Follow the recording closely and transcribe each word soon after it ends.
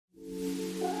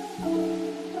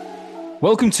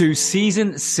Welcome to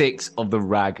Season 6 of the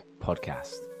RAG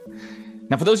podcast.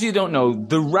 Now, for those of you who don't know,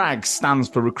 the RAG stands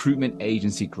for Recruitment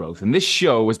Agency Growth, and this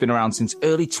show has been around since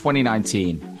early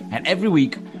 2019. And every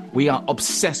week, we are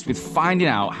obsessed with finding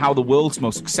out how the world's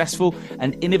most successful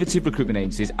and innovative recruitment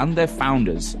agencies and their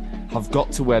founders have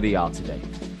got to where they are today.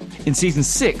 In Season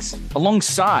 6,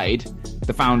 alongside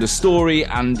the founder's story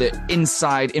and the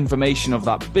inside information of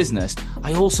that business,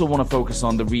 I also want to focus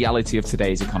on the reality of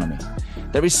today's economy.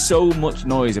 There is so much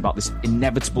noise about this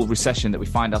inevitable recession that we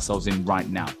find ourselves in right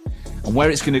now. And where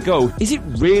it's going to go, is it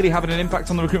really having an impact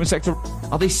on the recruitment sector?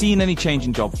 Are they seeing any change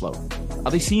in job flow?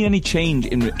 Are they seeing any change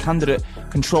in candidate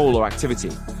control or activity?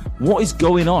 What is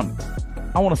going on?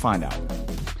 I want to find out.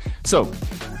 So,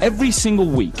 every single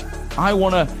week, I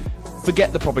want to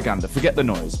forget the propaganda, forget the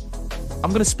noise. I'm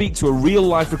going to speak to a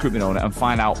real-life recruitment owner and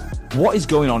find out what is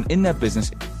going on in their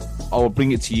business. I will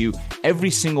bring it to you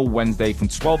every single Wednesday from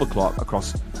 12 o'clock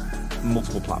across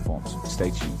multiple platforms.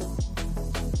 Stay tuned.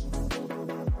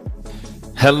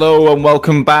 Hello and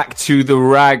welcome back to the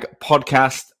RAG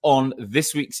podcast. On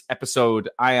this week's episode,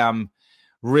 I am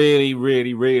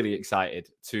really excited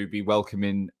to be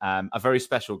welcoming a very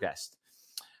special guest.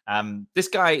 This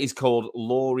guy is called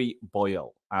Laurie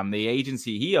Boyall, and the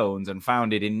agency he owns and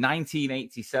founded in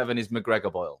 1987 is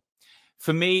McGregor Boyall.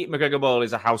 For me, McGregor Boyall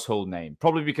is a household name,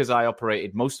 probably because I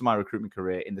operated most of my recruitment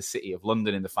career in the city of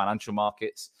London in the financial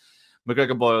markets.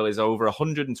 McGregor Boyall is over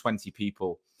 120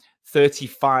 people,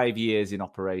 35 years in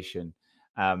operation,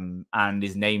 and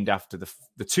is named after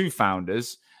the two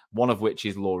founders, one of which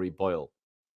is Laurie Boyall.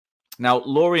 Now,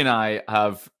 Laurie and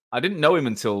I didn't know him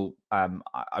until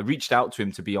I reached out to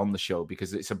him to be on the show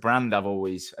because it's a brand I've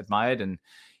always admired, and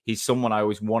he's someone I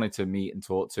always wanted to meet and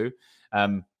talk to.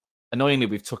 Annoyingly,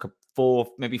 we've took 4,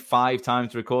 maybe 5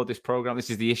 times to record this program. This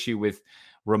is the issue with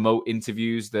remote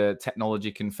interviews. The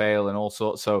technology can fail and all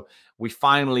sorts. So we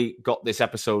finally got this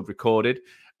episode recorded,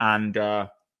 and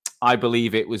I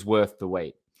believe it was worth the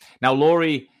wait. Now,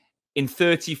 Laurie, in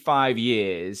 35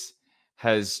 years,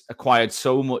 has acquired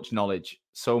so much knowledge,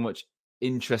 so many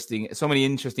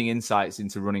interesting insights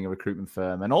into running a recruitment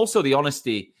firm, and also the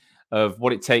honesty of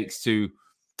what it takes to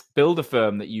build a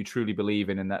firm that you truly believe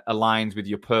in and that aligns with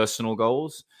your personal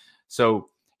goals. So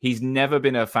he's never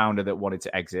been a founder that wanted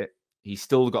to exit. He's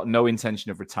still got no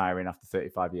intention of retiring after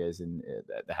 35 years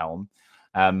at the helm.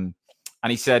 And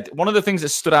he said, one of the things that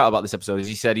stood out about this episode is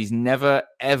he said he's never,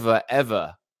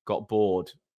 ever got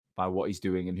bored by what he's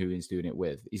doing and who he's doing it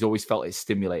with. He's always felt it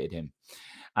stimulated him.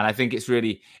 And I think it's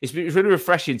really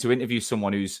refreshing to interview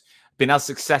someone who's been as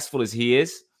successful as he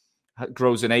is,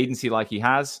 grows an agency like he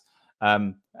has,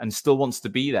 and still wants to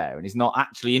be there, and is not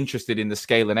actually interested in the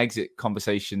scale and exit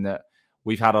conversation that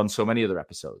we've had on so many other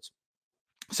episodes.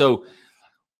 So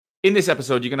in this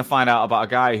episode, you're going to find out about a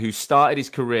guy who started his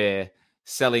career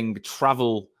selling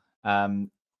travel,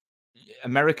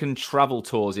 American travel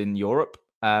tours in Europe.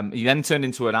 He then turned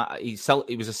into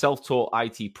he was a self-taught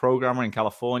IT programmer in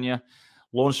California,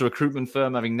 launched a recruitment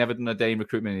firm, having never done a day in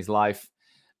recruitment in his life,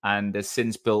 and has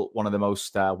since built one of the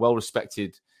most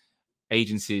well-respected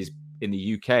agencies in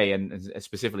the UK and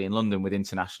specifically in London with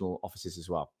international offices as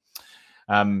well.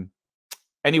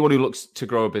 Anyone who looks to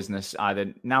grow a business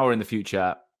either now or in the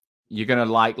future, you're going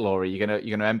to like Laurie, you're going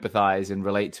to empathize and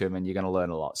relate to him, and you're going to learn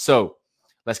a lot. So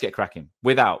let's get cracking.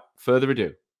 Without further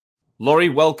ado, Laurie,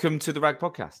 welcome to the RAG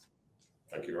podcast.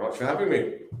 Thank you very much for having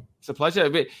me. It's a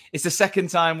pleasure. It's the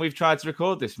second time we've tried to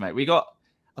record this, mate.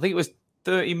 I think it was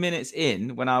 30 minutes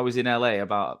in when I was in LA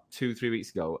about 2-3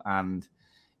 weeks ago, and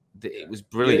it was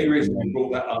brilliant. The only reason you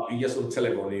brought that up, you just want to tell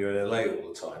everyone you're in LA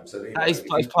all the time. So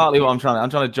it's partly what I'm trying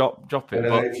to drop it.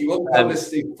 But if you want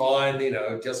publicity, fine.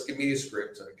 Just give me your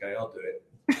script. Okay, I'll do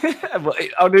it. Well,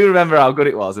 I do remember how good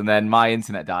it was, and then my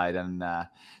internet died, and it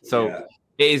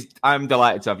is. I'm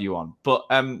delighted to have you on. But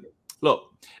look,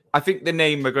 I think the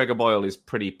name McGregor Boyall is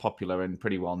pretty popular and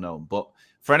pretty well known. But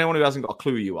for anyone who hasn't got a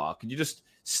clue who you are, could you just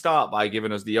start by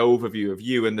giving us the overview of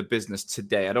you and the business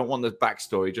today? I don't want the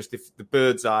backstory, just if the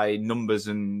bird's eye numbers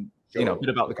and a bit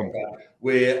about the company.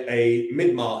 We're a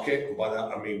mid-market. By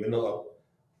that I mean we're not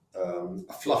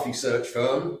a fluffy search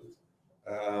firm.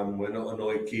 We're not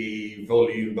a Nike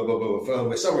volume firm.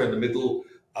 We're somewhere in the middle.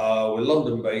 We're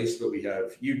London-based, but we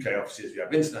have UK offices, we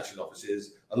have international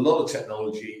offices, a lot of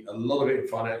technology, a lot of it in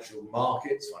financial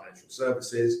markets, financial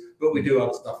services, but we do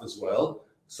other stuff as well.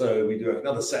 So we do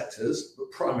other sectors, but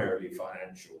primarily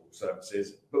financial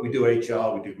services. But we do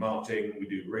HR, we do marketing, we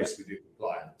do risk, we do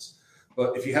compliance.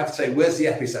 But if you have to say, where's the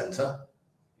epicenter?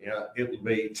 It will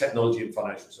be technology and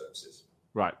financial services.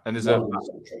 Right. And there's about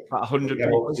 100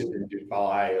 people in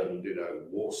Dubai and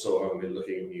Warsaw, and we're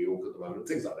looking in New York at the moment,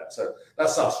 things like that. So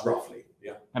that's us roughly.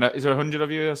 And is there 100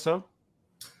 of you or so?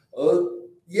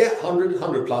 Yeah,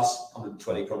 100 plus,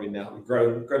 120 probably now. We've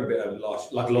grown a bit over the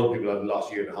last, like a lot of people over the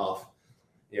last year and a half.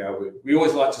 Yeah, we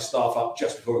always like to staff up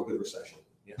just before a good recession.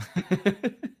 Yeah.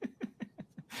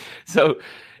 So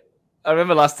I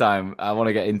remember last time, I want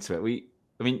to get into it.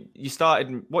 You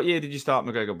started, what year did you start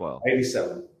McGregor Boyall?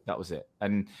 87. That was it.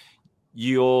 And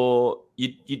your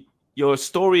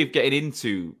story of getting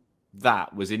into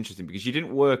that was interesting because you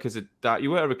didn't work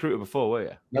you weren't a recruiter before, were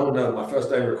you? No. My first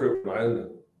day in recruitment, I owned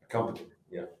a company.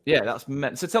 Yeah. Yeah, that's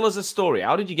meant. So tell us a story.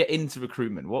 How did you get into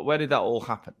recruitment? Where did that all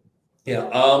happen? Yeah.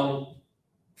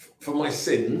 For my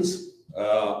sins,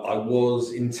 I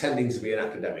was intending to be an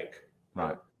academic.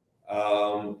 Right.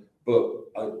 But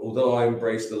although I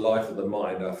embraced the life of the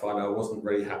mind, I find I wasn't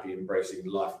really happy embracing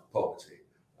the life of poverty.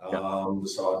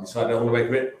 So I decided I want to make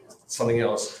a bit something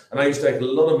else. And I used to take a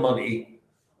lot of money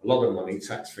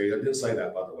tax-free. I didn't say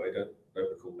that, by the way. Don't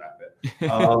recall that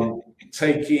bit.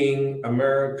 Taking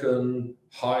American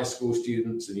high school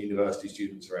students and university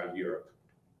students around Europe.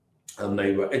 And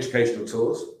they were educational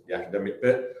tours, the academic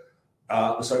bit.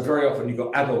 So very often you've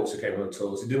got adults who came on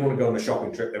tours. They didn't want to go on a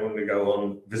shopping trip. They wanted to go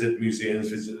on visit museums,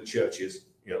 visit the churches,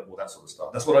 all that sort of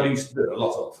stuff. That's what I used to do a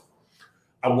lot of.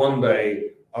 And one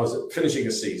day I was finishing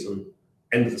a season,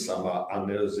 end of the summer, and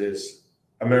there was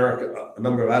a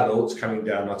number of adults coming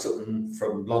down. I took them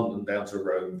from London down to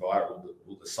Rome via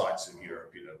all the sites in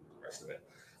Europe, the rest of it.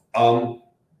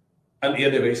 At the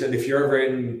end of it, he said, if you're ever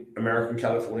in American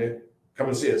California, come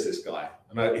and see us, this guy.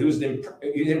 And he was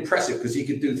impressive because he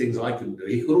could do things I couldn't do.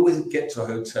 He could always get to a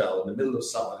hotel in the middle of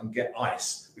summer and get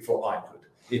ice before I could.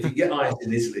 If you get ice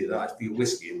in Italy, then I have to be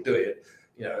whiskey and do it,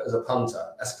 as a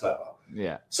punter. That's clever.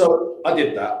 Yeah. So I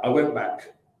did that. I went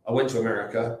back. I went to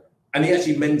America, and he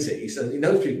actually meant it. He said,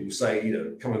 people say,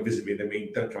 come and visit me. They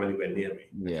mean, don't come anywhere near me.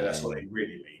 Yeah, okay, that's what they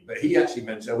really mean. But he actually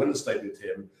meant it. I went and stayed with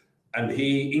him, and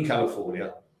he in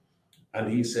California,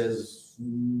 and he says,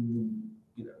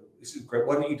 this is great.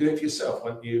 Why don't you do it for yourself?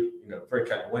 Why don't you, very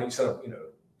casual, why don't you set up,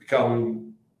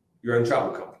 become your own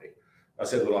travel company? I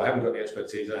said, well, I haven't got the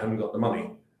expertise. I haven't got the money.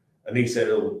 And he said,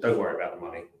 oh, don't worry about the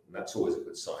money. And that's always a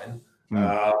good sign.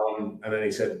 And then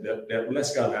he said,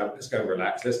 let's go now. Let's go and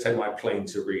relax. Let's take my plane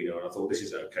to Reno. And I thought, this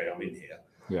is okay. I'm in here.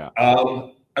 Yeah.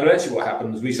 And eventually what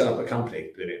happened is we set up a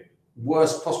company, did it?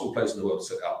 Worst possible place in the world to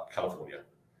set up, California.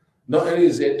 Not only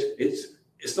is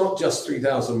it's not just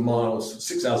 3,000 miles,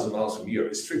 6,000 miles from Europe.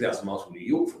 It's 3,000 miles from New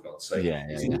York, for God's sake.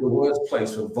 It's the worst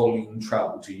place for volume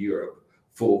travel to Europe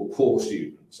for poor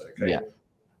students. Okay. Yeah.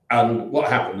 And what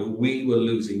happened? We were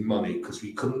losing money because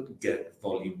we couldn't get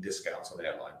volume discounts on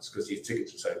airlines because these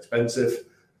tickets were so expensive.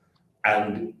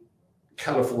 And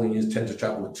Californians tend to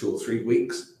travel 2 or 3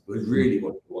 weeks. But really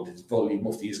what you want is volume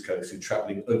off the East Coast who's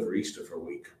traveling over Easter for a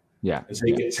week. Yeah. And so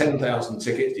you get 10,000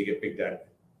 tickets, you get big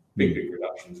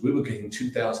reductions. We were getting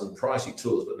 2,000 pricey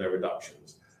tours, but no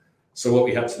reductions. So what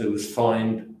we had to do was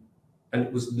find, and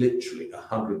it was literally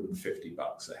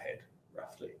 $150 a head,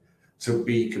 roughly, to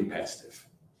be competitive.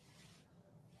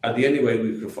 And the only way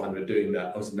we could find for doing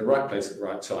that, I was in the right place at the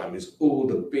right time, is all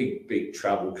the big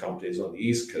travel companies on the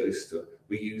East Coast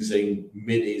were using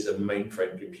minis and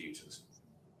mainframe computers,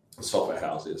 software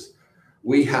houses.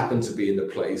 We happened to be in the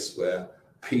place where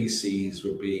PCs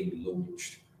were being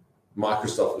launched.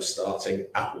 Microsoft was starting,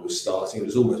 Apple was starting. It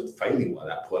was almost failing by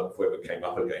that point before it came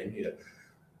up again.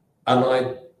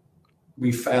 And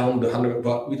we found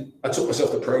I took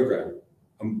myself to program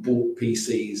and bought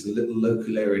PCs and little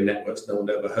local area networks no one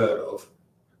had ever heard of,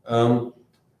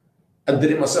 and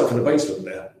did it myself in the basement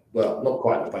there. Well, not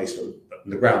quite in the basement, but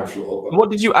in the ground floor. But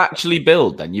what did you actually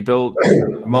build then? You built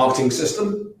a marketing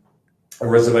system, a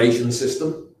reservation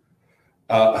system,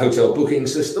 a hotel booking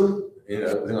system.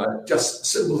 Just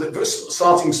simple thing,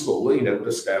 starting small,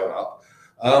 to scale up.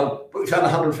 But we found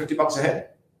 $150 a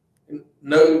head.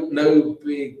 No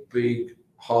big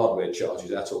hardware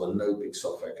charges at all, and no big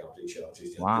software company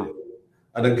charges. Wow.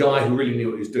 And a guy who really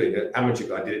knew what he was doing, an amateur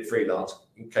guy, did it freelance.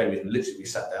 He came in and literally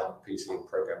sat down on the PC and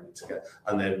programmed it together.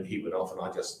 And then he went off and I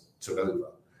just took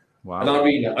over. Wow. And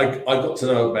I got to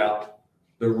know about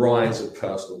the rise of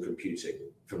personal computing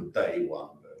from day one,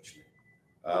 virtually.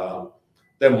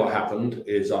 Then what happened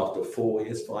is after 5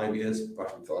 years,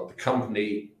 the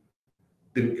company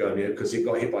didn't go near because it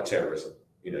got hit by terrorism.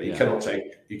 You cannot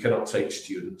take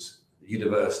students,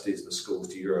 universities and schools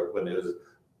to Europe when there's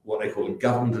what they call a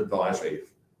government advisory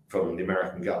from the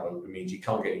American government. It means you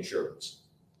can't get insurance.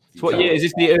 So what year is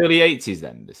this? The early 80s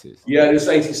then? This is. Yeah, it was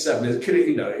 87.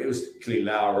 It was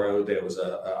Lauro. There was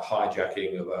a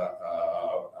hijacking of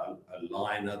a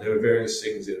liner. There were various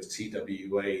things. There was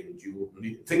TWA and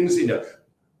Jordan things.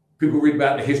 People read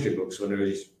about in the history books when there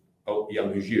was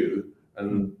young as you,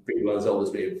 and people as old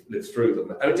as me have lived through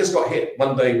them. And it just got hit.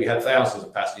 One day we had thousands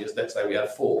of passengers. Next day we had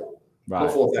 4. Right.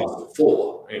 Not 4,000,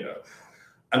 4.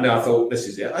 And then I thought, this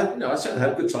is it. I certainly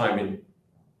had a good time in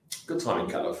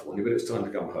California, but it was time to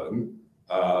come home.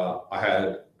 I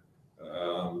had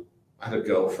a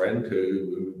girlfriend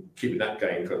who keeping that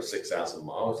going for 6,000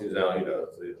 miles. She's now,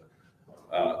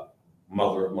 the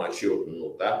mother of my children and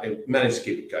all that. It managed to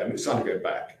keep it going. It was time to go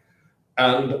back.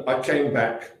 And I came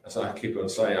back, as I keep on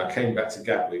saying, I came back to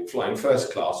Gatwick flying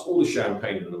first class, all the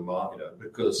champagne in the market,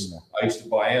 because I used to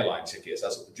buy airline tickets.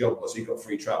 That's what the job was. So you got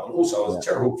free travel. And also, I was a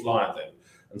terrible flyer then.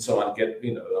 And so I'd get,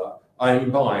 I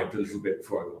imbibed a little bit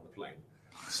before I got on the plane.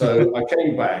 So I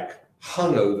came back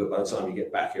hungover by the time you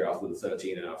get back here after the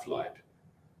 13-hour flight.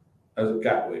 I was at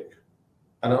Gatwick.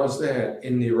 And I was there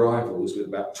in the arrivals with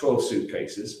about 12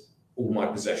 suitcases, all my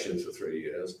possessions for 3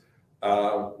 years.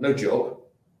 No job.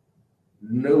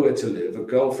 Nowhere to live, a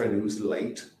girlfriend who was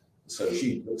late, so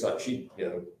she looks like she,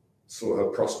 saw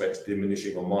her prospects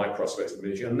diminishing or my prospects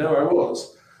diminishing, and there I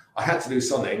was. I had to do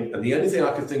something, and the only thing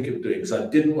I could think of doing, because I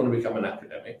didn't want to become an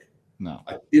academic,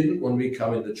 I didn't want to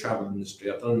become in the travel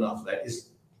industry, I've done enough of that,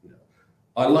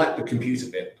 I liked the computer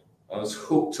bit. I was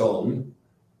hooked on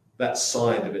that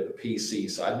side of it, the PC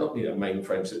side, not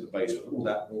mainframes in the basement, all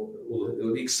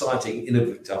the exciting,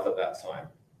 innovative stuff at that time.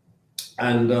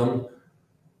 And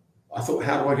I thought,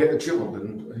 how do I get a job?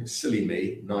 And silly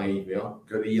me, naive me, I'll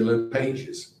go to Yellow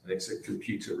Pages, and it's a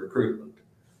computer recruitment.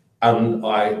 And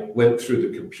I went through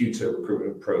the computer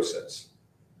recruitment process,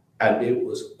 and it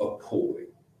was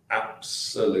appalling,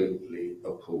 absolutely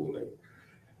appalling.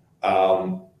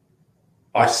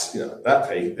 That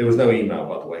day, there was no email,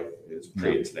 by the way. It was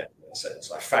pre-internet in a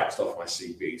sense. I faxed off my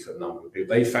CV to a number of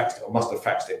people. They faxed it, I must have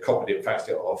faxed it, copied it, faxed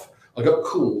it off. I got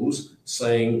calls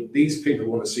saying, these people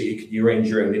want to see you. Can you arrange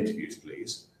your own interviews,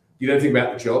 please? You don't think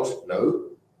about the jobs? No.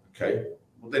 Okay.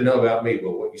 What they know about me?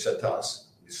 Well, what you said to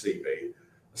us, your CV.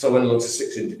 So I went along to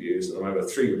 6 interviews, and I remember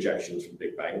 3 rejections from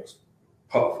big banks,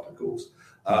 half of course,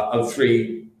 and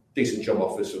 3 decent job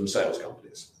offers from sales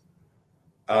companies.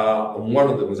 And one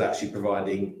of them was actually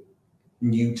providing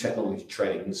new technology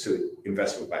training to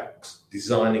investment banks,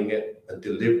 designing it and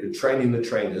delivering, training the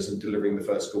trainers and delivering the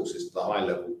first courses to the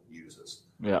high-level users.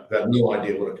 Yeah, who had no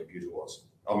idea what a computer was.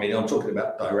 I mean, I'm talking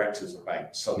about directors of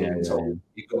banks. Suddenly told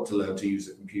you've got to learn to use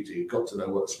a computer. You've got to know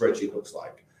what a spreadsheet looks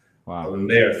like. Wow. And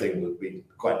their thing would be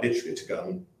quite literally to go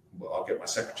and, well, I'll get my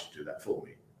secretary to do that for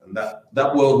me. And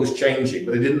that world was changing,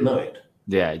 but they didn't know it.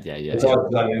 Yeah. So I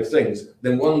was learning those things.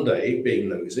 Then one day, being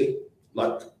nosy,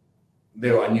 like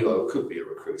there I knew I could be a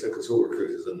recruiter because all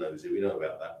recruiters are nosy. We know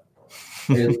about that.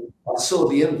 And I saw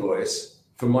the invoice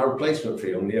for my replacement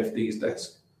fee on the FD's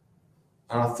desk.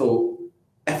 And I thought,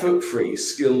 effort-free,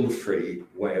 skill-free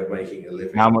way of making a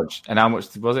living. How much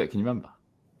was it? Can you remember?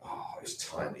 Oh, it's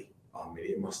tiny. I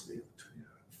mean, it must be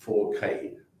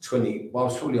 4K, 20. Well, I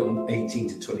was probably on 18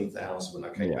 to 20,000 when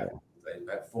I came back.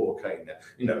 About 4K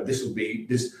now. This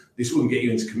wouldn't get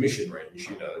you into commission range,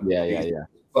 Yeah.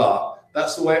 But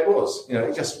that's the way it was.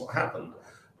 It's just what happened.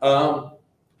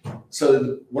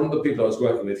 So one of the people I was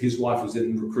working with, his wife was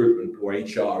in recruitment or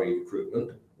HRE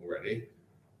recruitment already.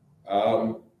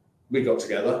 We got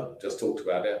together, just talked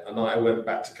about it, and I went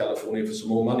back to California for some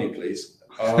more money, please.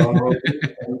 And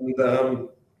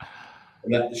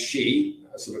that she,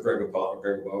 that's the McGregor partner,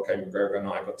 McGregor Boyall, McGregor and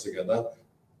I got together,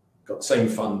 got the same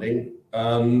funding,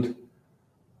 and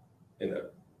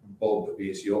Bob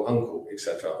is your uncle,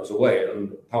 etc. I was away,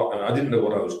 and I didn't know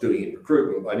what I was doing in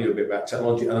recruitment, but I knew a bit about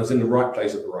technology, and I was in the right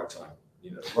place at the right time.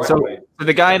 So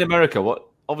the guy in America,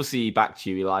 obviously he backed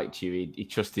you, he liked you, he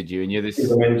trusted you, and you're this.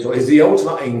 He's a mentor. He's the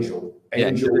ultimate angel.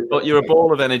 But you're a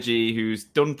ball of energy who's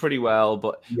done pretty well.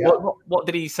 But what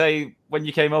did he say when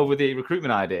you came over with the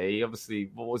recruitment idea? He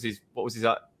obviously, what was his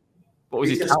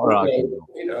counter argument?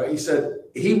 He said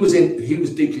he was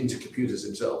deep into computers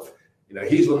himself.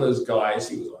 He's one of those guys.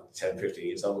 He was like 10, 15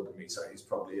 years older than me, so he's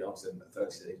probably, I was in the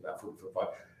 30s, he's about 45.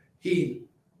 He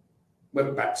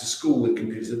went back to school with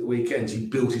computers at the weekends. He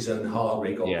built his own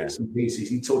hardware, he got bits and pieces.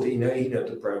 He taught it, he knew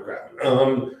the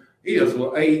program. He just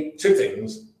thought, 2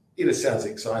 things. Either sounds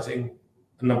exciting,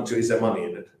 and number 2, is there money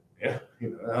in it? Yeah,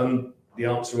 and the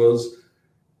answer was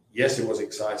yes, it was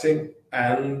exciting,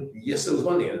 and yes, there was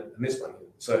money in it, and this money.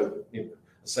 So,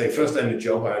 first day in the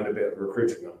job, I owned a bit of a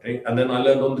recruiting company, and then I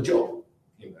learned on the job.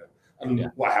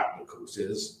 And what happened, of course,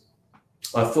 is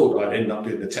I thought I'd end up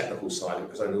doing the technical side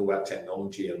because I knew about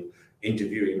technology and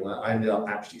interviewing. I ended up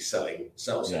actually selling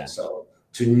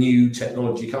to new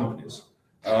technology companies.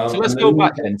 So let's go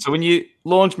back then. So when you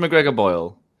launched McGregor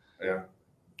Boyall,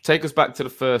 Take us back to the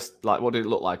first, like, what did it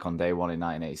look like on day one in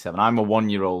 1987? I'm a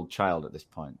 1-year-old child at this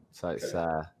point. So it's,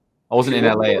 I wasn't in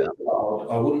LA at that point.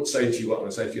 I wouldn't say to you what I'm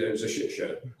going to say to you. It was a shit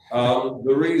show.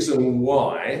 The reason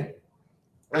why,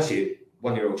 actually,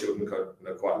 1-year-old children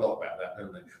know quite a lot about that,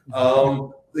 don't they?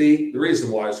 The reason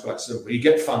why is quite simple. You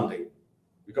get funding.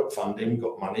 We've got funding, we've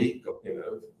got money, got it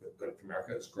from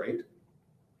America. It's great.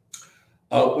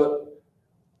 But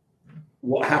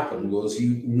what happened was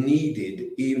you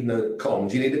needed, even though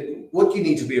comms, what do you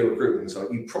need to be a recruitment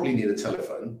site? You probably need a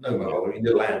telephone, no mobile, you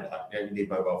need a landline, you need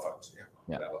mobile phones,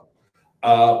 whatever.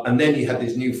 And then you had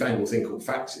this newfangled thing called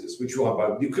faxes, which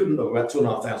you couldn't have about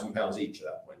 £2,500 each at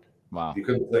that point. Wow. You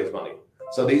couldn't raise money.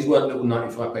 So these weren't little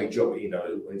 95p job,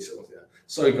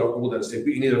 So you got all those things,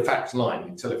 but you need a fax line,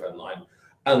 a telephone line.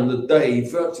 And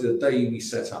virtually the day we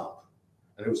set up,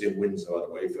 and it was in Windsor, by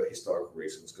the way, for historical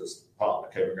reasons, because partner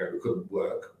McGregor couldn't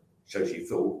work. So we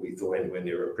thought anywhere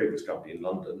near a previous company in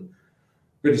London.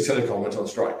 British Telecom went on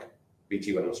strike.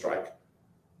 BT went on strike.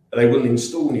 They wouldn't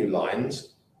install new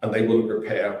lines, and they wouldn't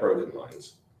repair broken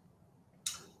lines.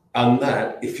 And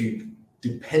that, if you're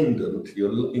dependent,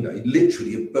 you're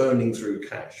literally burning through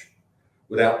cash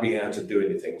without being able to do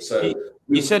anything. So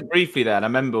you said briefly there, and I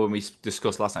remember when we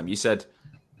discussed last time, you said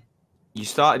you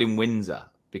started in Windsor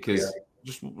because. Yeah.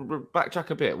 Just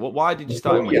backtrack a bit. Why did you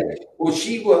start in Windsor? Well,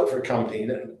 she worked for a company,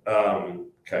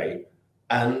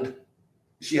 and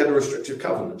she had a restrictive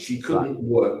covenant. She couldn't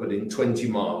work within 20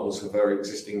 miles of her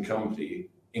existing company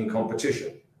in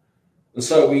competition. And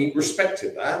so we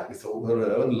respected that. We thought, and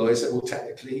the lawyer said, well,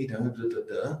 technically,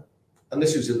 And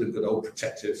this was in the good old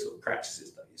protective sort of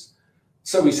practices days.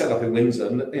 So we set up in Windsor,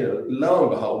 and lo and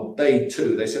behold, day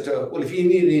 2, they said to her, well, if you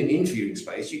need an interviewing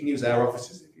space, you can use our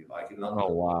offices. Oh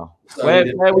wow! So where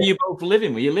were you both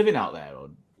living? Were you living out there? Or?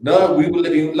 No, we were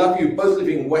both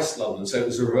living in West London, so it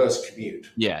was a reverse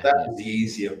commute. Yeah, was the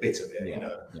easier bit of it,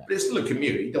 But it's still a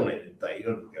commute. You don't want it in the day. You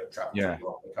don't go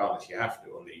travel the car unless you have to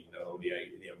on the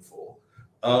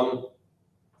M4.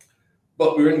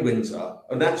 But we were in Windsor,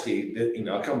 and actually,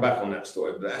 I come back on that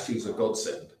story, but actually it was a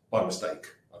godsend by mistake.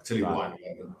 I'll tell you why in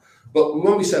a moment. But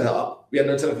when we set up, we had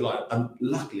no telephone line, and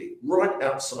luckily, right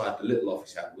outside the little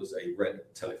office had was a red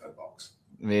telephone box.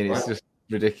 I mean, it's just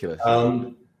ridiculous.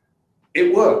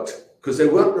 It worked because they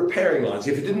weren't repairing lines.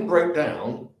 If it didn't break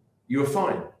down, you were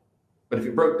fine. But if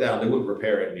it broke down, they wouldn't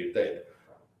repair it and you're dead.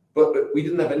 But we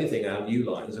didn't have anything on our new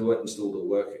lines. They weren't installed or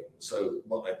working. So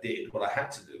what I had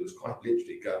to do was quite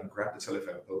literally go and grab the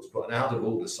telephone box, put an out of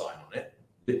order sign on it,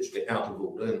 literally out of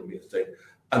order,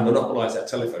 and monopolize that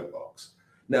telephone box.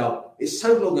 Now, it's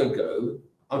so long ago,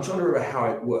 I'm trying to remember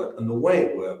how it worked. And the way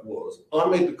it worked was, I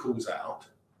made the calls out,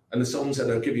 and then someone said,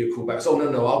 I'll give you a call back. So,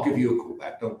 no, I'll give you a call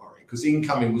back, don't worry. Because the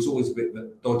incoming was always a bit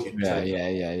dodgy.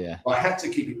 Yeah. I had to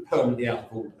keep it permanently out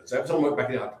of order. So every time I went back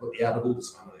in, I had to put the out of order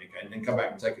sign on it again, and then come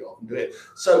back and take it off and do it.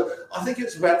 So I think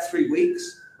it's about 3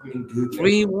 weeks.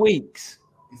 3 weeks?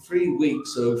 3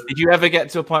 weeks of... Did you ever get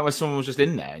to a point where someone was just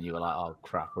in there and you were like, oh,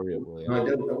 crap, hurry up? I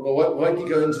don't know. Well, why did you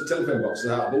go into the telephone box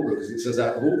out of order? Because it says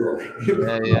out of order on it.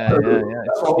 Yeah.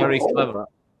 It's very clever.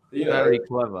 Very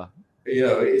clever.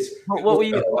 It's... Where were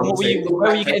you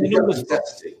getting the numbers from?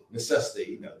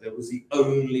 Necessity, there was the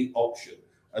only option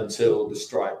until the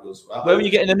strike was... Where were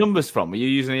you getting the numbers from? Were you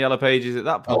using the Yellow Pages at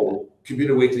that point? Oh,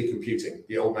 Computer Weekly Computing,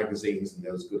 the old magazines in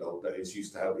those good old days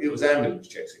used to have... It was ambulance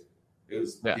chasing. It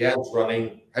was the ads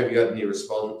running. Have you had any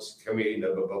response? Can we,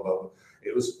 blah, blah, blah.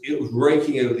 It was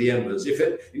raking over the embers. If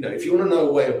you want to know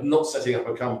a way of not setting up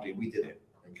a company, we did it.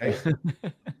 Okay.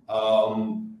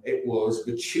 It was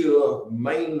mature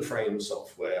mainframe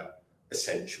software,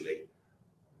 essentially,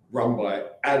 run by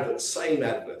same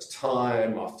adverts,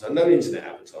 time after time. No internet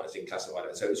advertising,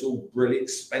 classified. So it's all really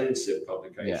expensive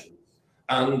publications,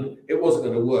 and it wasn't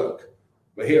going to work.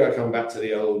 But here I come back to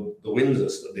the Windsor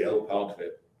stuff, the old part of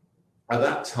it. At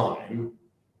that time,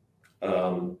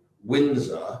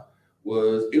 Windsor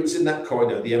was in that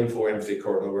corridor, the M4, M3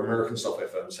 corridor, where American software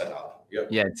firms set up. They're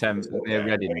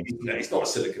ready. It's not a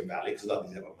Silicon Valley because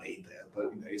nothing's ever made there,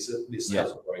 but it's a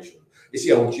sales operation. It's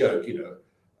the old joke, but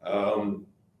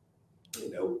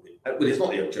it's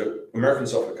not the old joke. American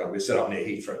software companies set up near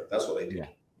Heathrow. That's what they did.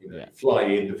 Fly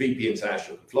in, the VP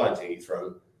International can fly into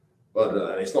Heathrow. But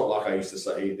it's not like I used to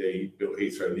say they built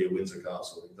Heathrow near Windsor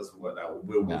Castle. It doesn't work that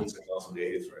way. Windsor Castle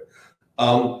near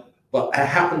Heathrow. But there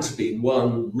happened to be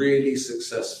one really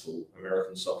successful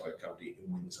American software company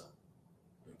in Windsor.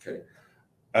 Okay.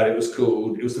 And it was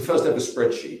the first ever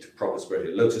spreadsheet, proper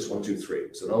spreadsheet, Lotus 123.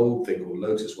 It's an old thing called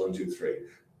Lotus 123.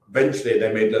 Eventually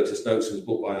they made Lotus Notes and was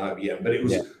bought by IBM, but it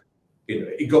was,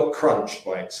 it got crunched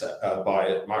by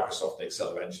Microsoft and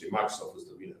Excel eventually. Microsoft was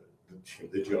the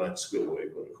the giant squid, or whatever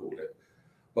you want to call it.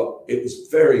 But it was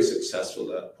very successful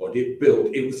at that point.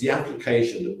 It was the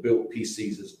application that built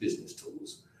PCs as business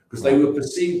tools, because they were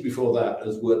perceived before that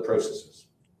as word processors.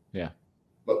 Yeah.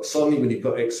 But suddenly when you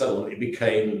put Excel on, it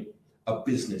became a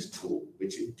business tool,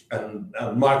 and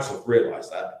Microsoft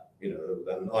realized that,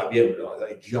 and IBM realized that,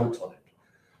 they jumped on it.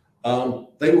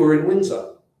 They were in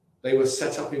Windsor. They were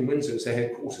set up in Windsor as their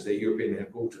headquarters, their European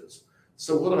headquarters.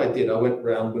 So what I did, I went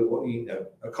around with what used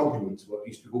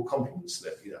to be called compliment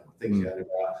slip, things you had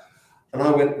about. And I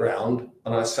went round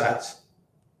and I sat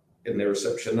in their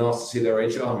reception and asked to see their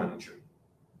HR manager.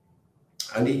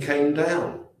 And he came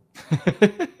down.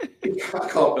 I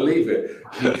can't believe it.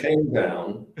 He came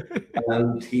down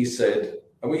and he said,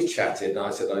 and we chatted, and I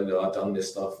said, I know I've done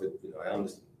this stuff with, I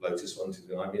understand Lotus wanted to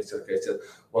do. He said, okay. He said,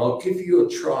 well, I'll give you a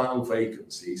trial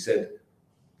vacancy. He said,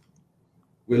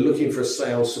 we're looking for a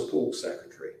sales support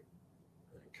secretary.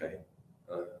 Okay.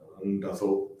 And I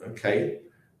thought, okay.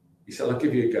 He said, I'll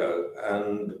give you a go.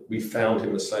 And we found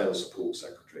him a sales support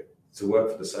secretary to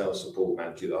work for the sales support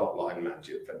manager, the hotline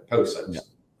manager, post sales. Yeah.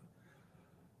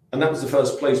 And that was the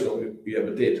first placement we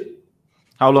ever did.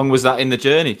 How long was that in the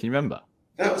journey? Can you remember?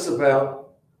 That was about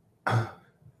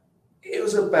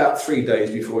 3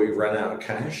 days before we ran out of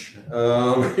cash. It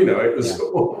was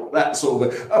that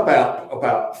sort of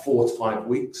about 4 to 5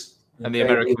 weeks. And the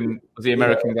American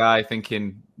guy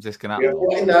thinking, is this going to happen?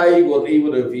 Yeah, no, he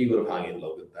would have hung in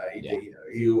longer than that.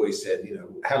 He always said,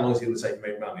 how long is it going to take to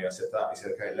make money? I said that. He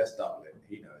said, okay, let's double it.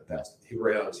 He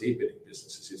realized he'd been in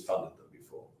businesses, he's funded them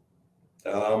before.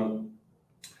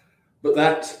 But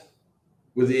that,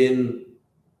 within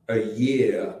a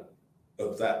year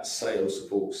of that sales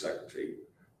support secretary,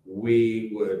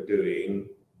 we were doing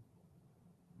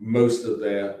most of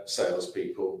their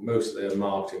salespeople, most of their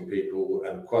marketing people,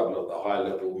 and quite a lot of the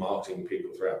high-level marketing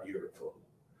people throughout Europe for them.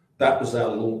 That was our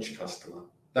launch customer.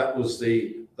 That was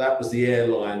the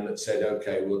airline that said,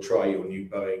 okay, we'll try your new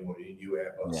Boeing or your new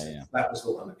Airbus. Yeah. That was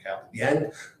the one that counted.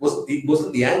 It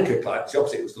wasn't the anchor client, the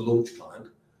opposite, it was the launch client.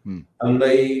 And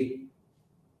they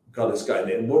got us going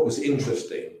in. And what was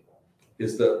interesting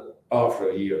is that after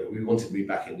a year, we wanted to be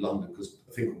back in London because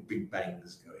I think a big bang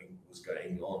was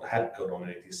going on, had gone on in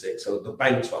 86. So the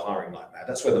banks were hiring like that.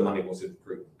 That's where the money was in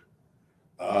recruitment.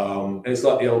 And it's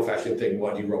like the old-fashioned thing,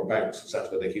 why do you rob banks? Because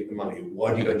that's where they keep the money.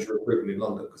 Why do you go into recruitment in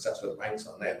London? Because that's where the banks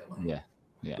are, there. The money.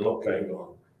 Yeah. A lot going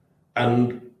on.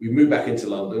 And we moved back into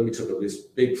London. We took up this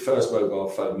big first mobile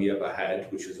phone we ever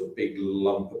had, which was a big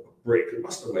lump of brick. It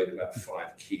must have weighed about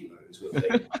 5 kilos.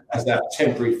 As that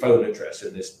temporary phone address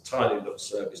in this tiny little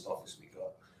serviced office we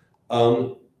got.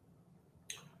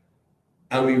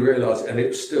 And we realised, and it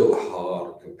was still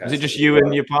hard. Was it just you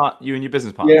and your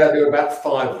business partner? Yeah, there were about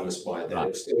 5 of us by then. Right. It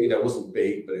was still, it wasn't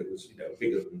big, but it was,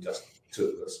 bigger than just 2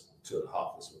 of us, 2.5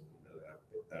 of us,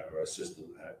 our assistant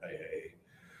AA.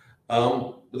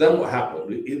 But then what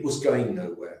happened? It was going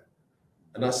nowhere,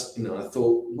 and I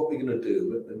thought, what are we going to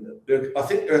do? And I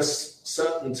think there are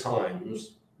certain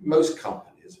times, most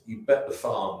companies, you bet the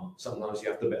farm. Sometimes you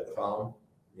have to bet the farm.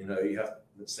 You have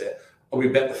to say, "Oh, we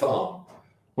bet the farm."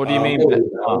 What do you mean? Bet the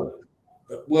farm?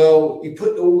 Well, you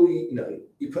put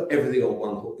you put everything on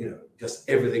one. Just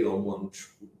everything on one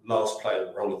last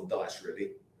player roll of the dice,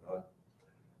 really. Right?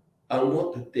 And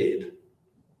what they did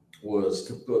was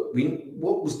to put.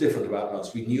 What was different about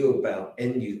us? We knew about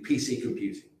end-use PC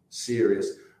computing,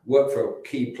 serious. Worked for a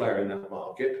key player in that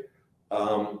market,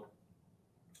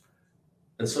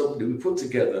 and so we put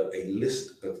together a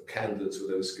list of candidates with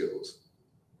those skills.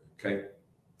 Okay.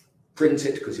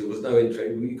 Printed because there was no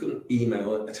interest. You couldn't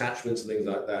email attachments and things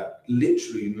like that.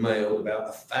 Literally mailed about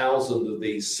 1,000 of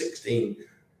these 16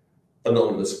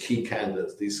 anonymous key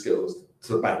candidates, these skills,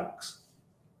 to the banks.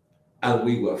 And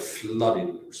we were flooded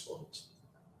with response.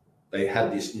 They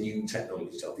had this new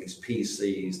technology stuff, these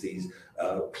PCs, these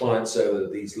client server,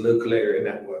 these local area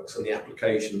networks, and the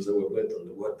applications that were with them,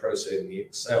 the word processing, the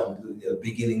Excel, the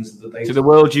beginnings of the data. So the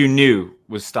world you knew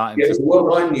was starting to... It's the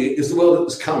world I knew. It's the world that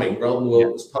was coming rather than the world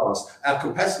that was past. Our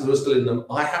competitors were still in them.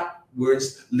 We're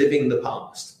living the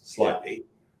past slightly.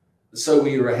 So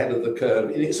we were ahead of the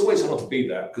curve. And it's always hard to be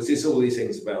that because there's all these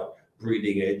things about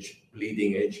bleeding edge,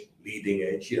 leading edge.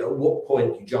 At what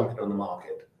point you jump in on the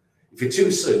market? If you're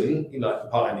too soon, like the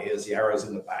pioneers, the arrows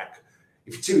in the back.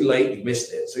 If you're too late, you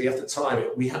missed it. So you have to time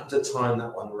it. We have to time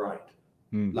that one right.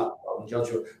 Luck and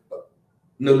judgment. But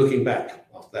no looking back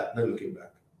after that. No looking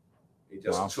back. He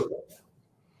just took it.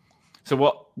 So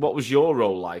what was your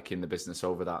role like in the business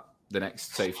over the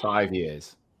next, say, 5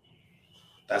 years?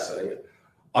 That's it.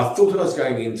 I thought I was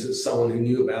going into someone who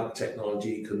knew about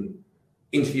technology, can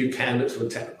interview candidates from a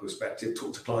technical perspective,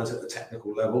 talk to clients at the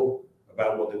technical level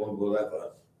about what they wanted,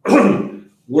 whatever.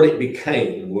 What it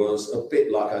became was a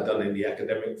bit like I'd done in the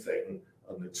academic thing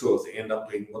and the tour thing, ended up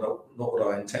being not what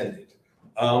I intended.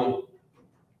 So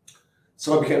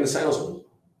I became the salesman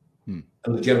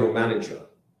and the general manager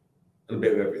and a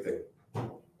bit of everything.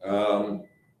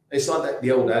 It's like that,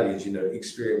 the old adage,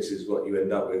 experience is what you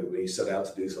end up with when you set out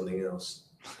to do something else.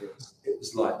 It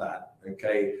was like that.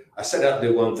 Okay, I set out to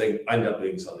do one thing, I ended up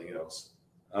doing something else.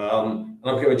 And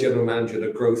I became a general manager,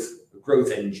 a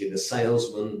growth engine, a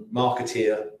salesman,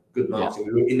 marketeer, good marketing.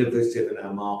 Yeah. We were innovative in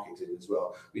our marketing as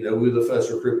well. We were the first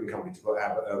recruitment company to put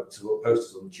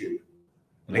posters on the tube,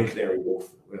 and then Canary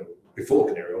Wharf, before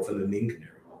Canary Wharf, and then in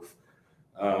Canary Wharf.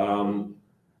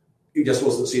 It just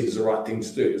wasn't seen as the right thing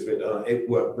to do. It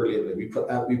worked brilliantly. We put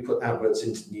adverts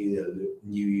into new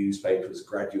newspapers,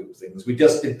 graduate things. We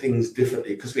just did things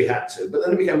differently because we had to. But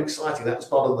then it became exciting. That was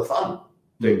part of the fun,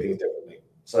 doing things differently.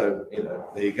 So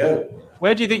there you go.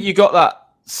 Where do you think you got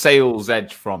that sales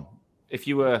edge from? If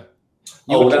you were,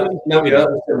 that was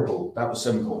simple. That was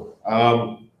simple.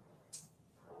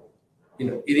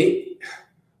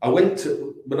 I went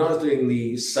to when I was doing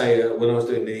the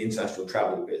international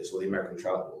travel bits or the American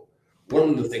travel. One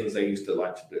of the things they used to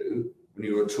like to do when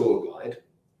you were a tour guide,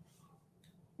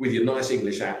 with your nice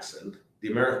English accent,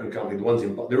 the American company, the ones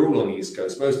they're all on the East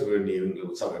Coast, most of them are in New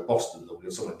England or somewhere, Boston, or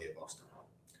somewhere near Boston.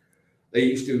 They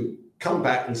used to come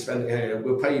back and spend,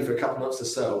 we'll pay you for a couple of months to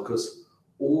sell, because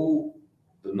all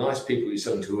the nice people you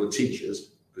sell them to are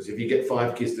teachers, because if you get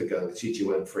 5 kids to go, the teacher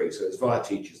went free, so it's via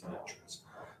teachers and lecturers.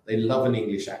 They love an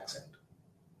English accent.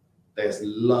 They just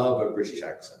love a British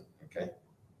accent, okay?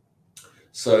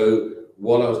 So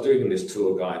while I was doing this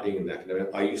tour guiding and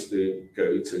academic, I used to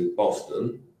go to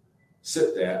Boston,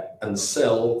 sit there and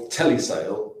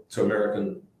telesale to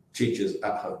American teachers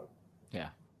at home.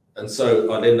 Yeah. And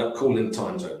so I'd end up calling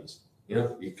time zones.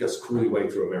 You just call your way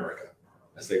through America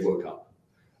as they woke up.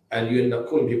 And you end up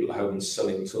calling people at home and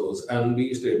selling tours. And we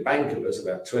used to do a bank of us,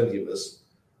 about 20 of us,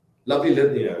 lovely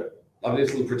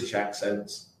little British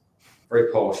accents,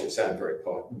 very posh, it sounded very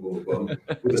posh,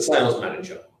 with a sales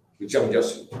manager, which I'm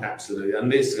just absolutely.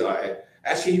 And this guy,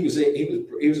 actually, he was a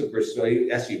British guy.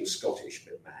 He was Scottish, a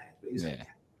bit mad,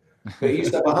 but he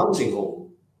used to have a hunting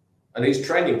horn, and his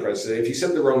training process. If you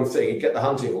said the wrong thing, you get the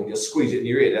hunting horn, you squeeze it in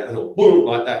your ear, and boom,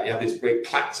 like that. You have this big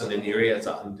klaxon in your ear,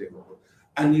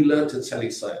 and you learn to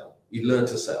telesale. You learn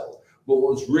to sell. But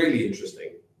what was really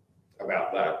interesting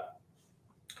about that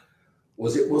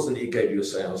was it gave you a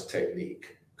sales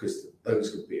technique, because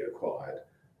those could be acquired.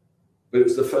 But it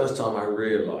was the first time I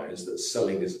realized that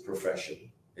selling is a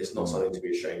profession. It's not something to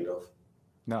be ashamed of.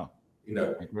 No. I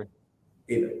agree.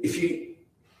 If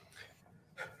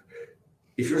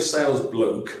you're a sales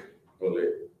bloke,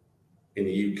 in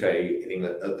the UK, in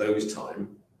England, at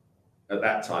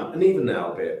that time, and even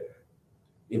now a bit,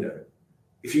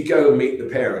 if you go and meet the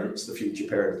parents, the future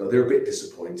parents, they're a bit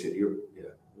disappointed.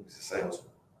 It's a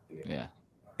salesman. Yeah.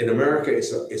 In America,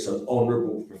 it's an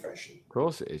honourable profession. Of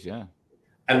course it is, yeah.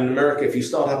 And in America, if you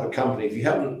start up a company, if you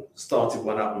haven't started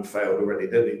one up and failed already,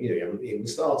 then you haven't even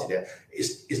started yet.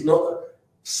 It's not,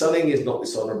 selling is not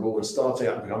dishonourable, and starting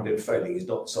up a company and failing is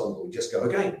not dishonourable. You just go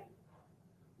again.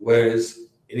 Whereas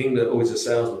in England, always a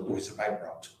salesman, always a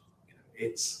bankrupt.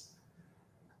 It's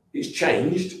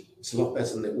changed. It's a lot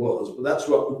better than it was. But that's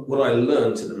what I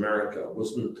learned in America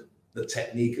wasn't the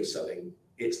technique of selling.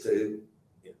 It's to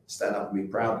stand up and be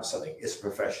proud of selling. It's a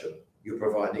profession. You're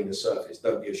providing a service.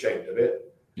 Don't be ashamed of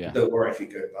it. Yeah. Don't worry if you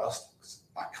go bust.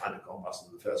 I kind of gone bust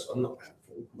in the first one, not bad,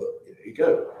 but there you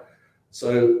go.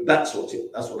 So that's what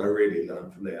I really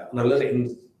learned from there, and I learned it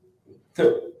in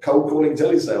cold calling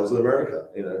telesales in America.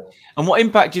 And what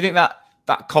impact do you think that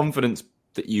confidence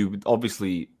that you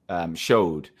obviously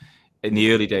showed in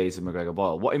the early days of McGregor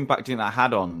Boyall, what impact do you think that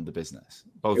had on the business?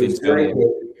 Both it was very good.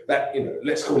 That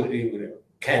let's call it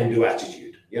can-do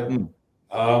attitude. Yeah.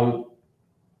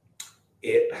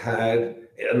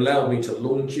 It allowed me to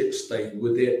launch it, stay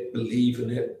with it, believe in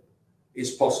it.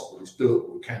 It's possible. It's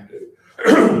doable. We can do.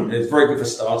 It's very good for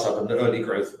startup and early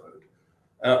growth mode.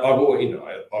 I've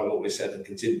always said and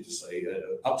continue to say,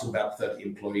 up to about 30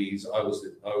 employees, I was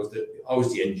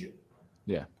the engine.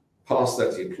 Yeah. Past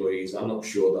 30 employees, I'm not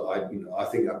sure that I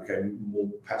think I became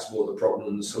perhaps more the problem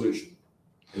than the solution.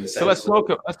 So let's talk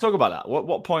about that.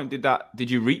 What point did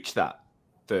you reach that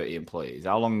 30 employees?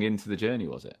 How long into the journey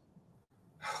was it?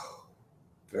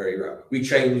 Very rapid. We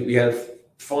had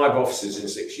 5 offices in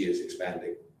 6 years,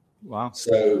 expanding. Wow.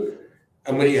 So,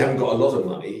 and when you haven't got a lot of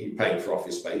money, you're paying for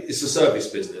office space. It's a service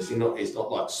business. It's not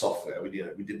like software. We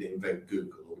didn't invent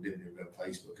Google, or we didn't invent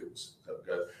Facebook.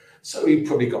 So we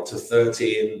probably got to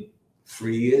 30 in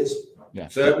 3 years. Yeah.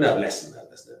 No, less than that.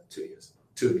 Less than 2 years.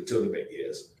 two and a bit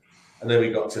years. And then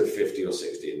we got to 50 or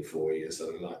 60 in 4 years,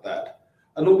 something like that.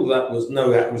 And all of that was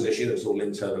no acquisition. It was all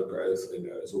internal growth.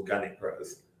 It was organic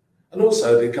growth. And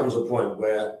also there comes a point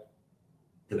where,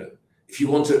 if you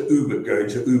want to go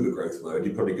into Uber growth mode,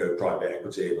 you probably go private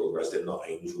equity and all the rest of it, not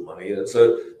angel money. And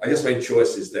so I just made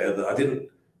choices there that I didn't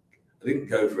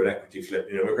go for an equity flip.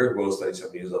 McGregor was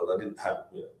 37 years old. I didn't have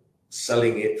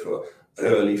selling it for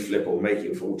early flip or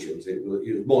making fortunes. It was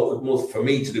more for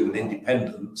me to do with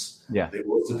independence. Yeah, than it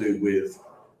was to do with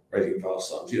raising fast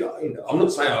sums. I'm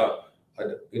not saying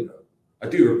I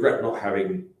do regret not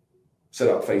having set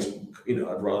up Facebook.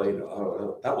 I'd rather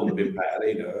that wouldn't have been bad.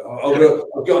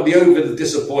 I've got the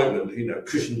disappointment.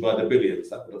 Cushioned by the billions,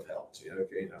 that would have helped.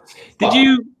 Did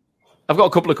you? I've got a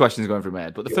couple of questions going through my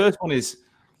head, but the first one is,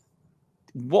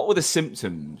 what were the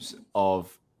symptoms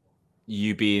of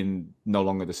you being no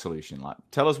longer the solution? Like,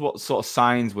 tell us what sort of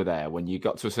signs were there when you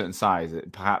got to a certain size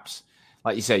that perhaps,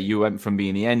 like you say, you went from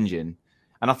being the engine.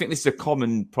 And I think this is a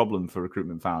common problem for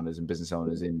recruitment founders and business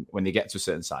owners when they get to a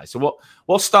certain size. So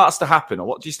what starts to happen, or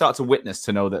what do you start to witness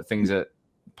to know that things are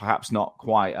perhaps not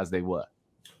quite as they were?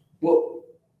 Well,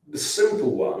 the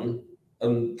simple one,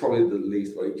 and probably the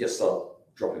least, where you just start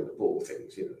dropping the ball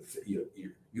things.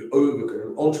 You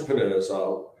over entrepreneurs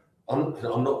are. I'm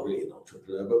not really an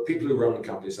entrepreneur, but people who run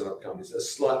companies, set up companies, are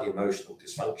slightly emotional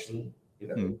dysfunction.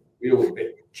 We're all a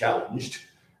bit challenged.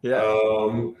 Yeah.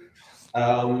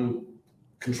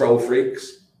 Control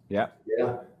freaks. Yeah.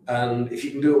 And if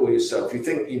you can do it all yourself, you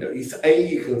think, you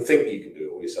can think you can do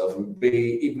it all yourself, and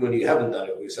B, even when you haven't done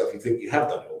it all yourself, you think you have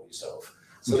done it all yourself.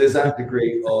 So there's that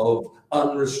degree of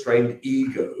unrestrained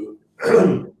ego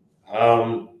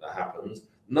that happens.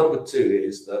 Number two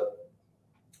is that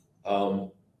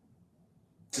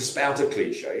to spout a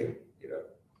cliche,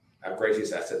 our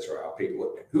greatest assets are our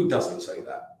people. Who doesn't say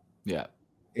that? Yeah.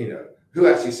 Who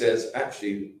actually says,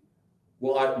 actually,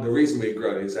 the reason we've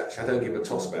grown is actually I don't give a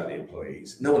toss about the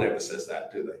employees. No one ever says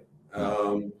that, do they?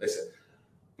 They say,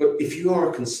 but if you are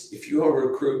a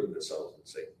recruitment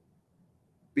consultancy,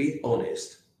 be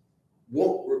honest.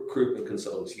 What recruitment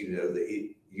consultancy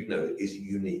is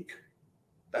unique,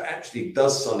 that actually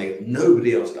does something that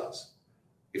nobody else does?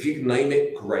 If you can name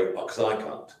it, great, because I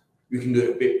can't. You can do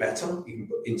it a bit better. You can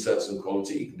insert some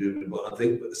quality. You can do a bit more, I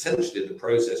think, but essentially the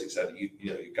process is that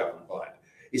you're governed by it.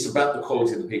 It's about the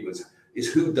quality of the people. It's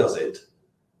who does it,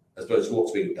 as opposed to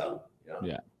what's being done.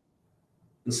 Yeah.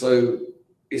 And so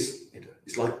it's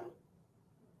like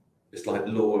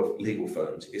law of legal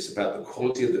firms. It's about the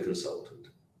quality of the consultant.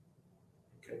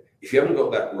 Okay. If you haven't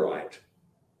got that right,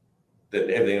 then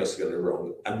everything else is going to go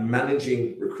wrong. And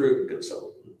managing recruitment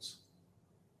consultants,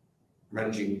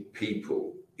 managing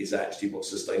people, is actually what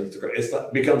sustains the growth.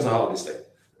 It becomes the hardest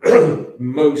thing.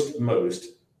 Most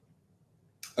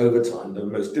over time, the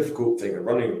most difficult thing of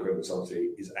running a recruitment consultancy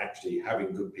is actually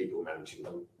having good people, managing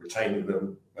them, retaining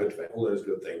them, motivating, all those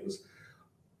good things.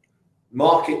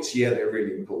 Markets, they're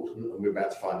really important, and we're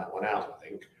about to find that one out, I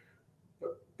think.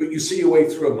 But you see your way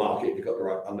through a market if you've got the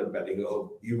right underbelly.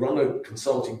 Or you run a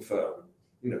consulting firm.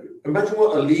 Imagine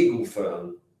what a legal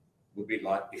firm would be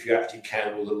like if you actually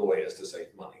canned the lawyers to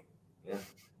save money. Yeah.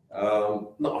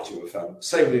 Not much of a firm.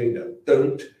 Same,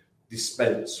 don't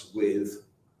dispense with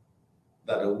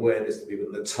that awareness to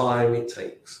people, the time it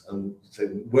takes. And so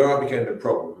where I became the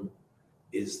problem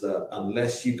is that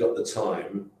unless you got the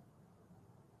time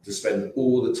to spend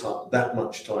all the time, that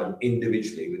much time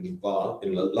individually in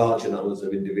larger numbers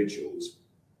of individuals,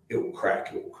 it will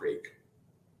crack, it will creak.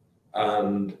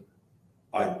 And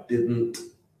I didn't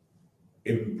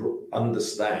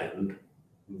understand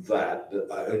that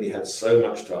I only had so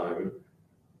much time,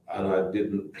 and I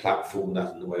didn't platform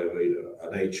that in the way of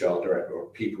an HR director or a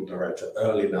people director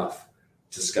early enough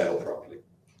to scale properly.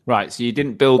 Right. So you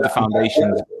didn't build the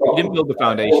foundations. You didn't build the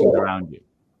foundations around you.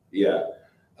 Yeah.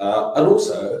 And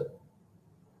also,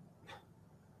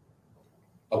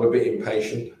 I'm a bit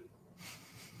impatient,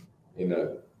 and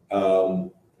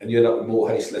you end up with more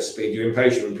haste, less speed. You're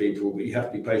impatient with people, but you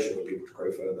have to be patient with people to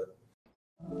grow further.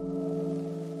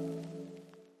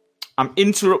 I'm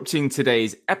interrupting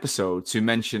today's episode to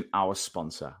mention our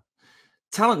sponsor.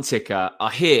 Talent Ticker are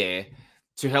here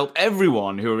to help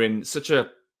everyone who are in such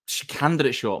a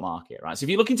candidate short market, right? So if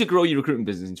you're looking to grow your recruitment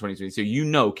business in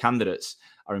 2022, candidates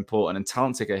are important, and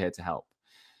Talent Ticker are here to help.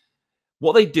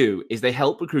 What they do is they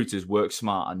help recruiters work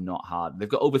smart and not hard. They've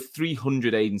got over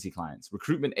 300 agency clients,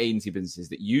 recruitment agency businesses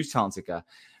that use Talent Ticker,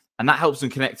 and that helps them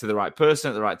connect to the right person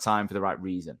at the right time for the right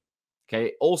reason. Okay.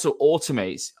 It also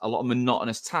automates a lot of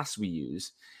monotonous tasks we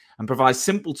use and provides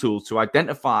simple tools to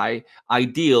identify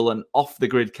ideal and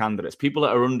off-the-grid candidates, people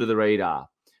that are under the radar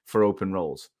for open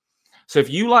roles. So if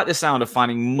you like the sound of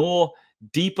finding more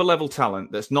deeper level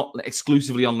talent that's not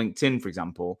exclusively on LinkedIn, for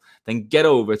example, then get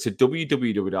over to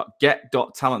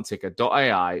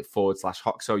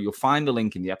www.get.talentticker.ai/Hoxo. You'll find the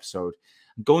link in the episode.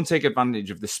 Go and take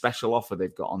advantage of the special offer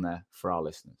they've got on there for our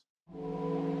listeners.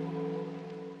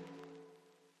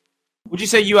 Would you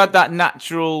say you had that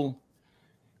natural...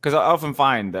 Because I often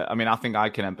find that, I think I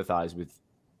can empathize with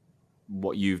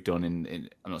what you've done in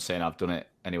I'm not saying I've done it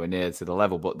anywhere near to the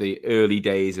level, but the early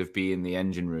days of being the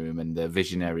engine room and the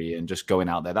visionary and just going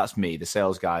out there, that's me, the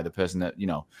sales guy, the person that,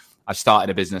 I've started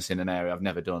a business in an area I've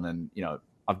never done. And,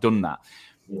 I've done that,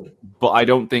 but I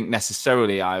don't think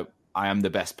necessarily I am the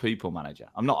best people manager.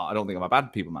 I don't think I'm a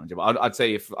bad people manager, but I'd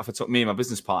say if I took me and my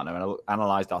business partner and I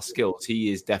analyzed our skills,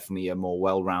 he is definitely a more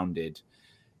well-rounded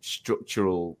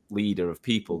structural leader of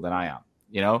people than I am,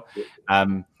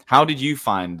 How did you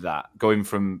find that going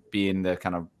from being the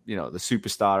kind of, the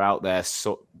superstar out there,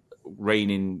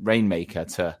 rainmaker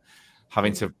to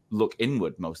having to look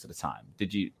inward most of the time?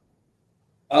 Did you?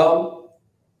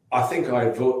 I think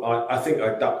I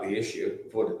ducked the issue,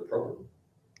 avoided the problem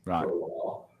right. for a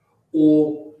while,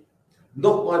 or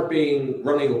not by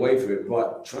running away from it,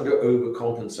 but trying to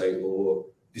overcompensate or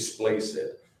displace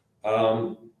it.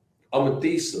 I'm a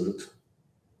decent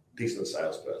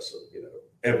salesperson.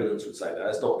 Evidence would say that.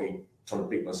 It's not me trying to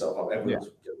beat myself up. Evidence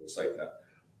would say that.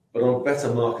 But I'm a better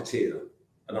marketeer.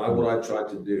 And what I tried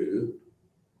to do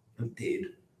and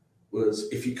did was,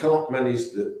 if you can't manage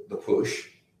the push,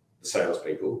 the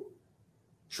salespeople,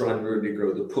 try and really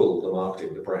grow the pull, the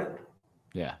marketing, the brand.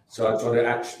 Yeah. So I try to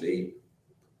actually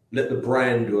let the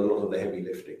brand do a lot of the heavy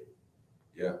lifting.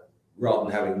 Yeah. Rather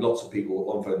than having lots of people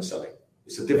on phone selling.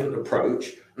 It's a different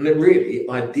approach. And then really,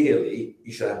 ideally,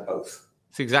 you should have both.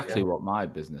 It's exactly what my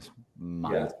business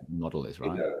model is,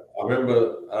 right? I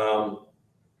remember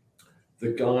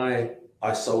the guy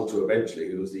I sold to eventually,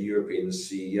 who was the European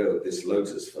CEO of this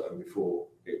Lotus firm before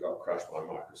it got crushed by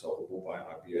Microsoft or by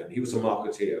IBM. He was a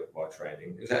marketeer by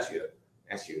training. He was actually a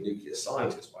nuclear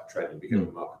scientist by training, became a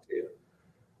marketeer.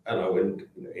 And I went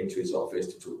into his office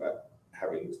to talk about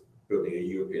building a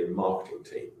European marketing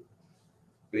team.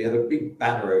 But he had a big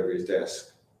banner over his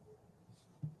desk.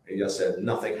 He just said,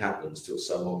 nothing happens till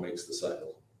someone makes the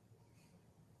sale.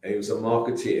 And he was a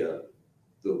marketeer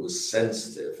that was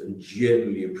sensitive and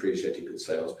genuinely appreciated good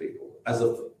salespeople, as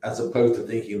opposed to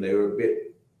thinking they were a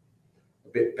bit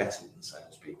better than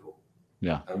salespeople.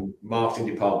 Yeah. And marketing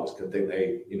departments can think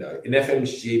in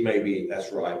FMCG maybe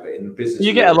that's right, but in the business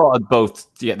you get a lot of both.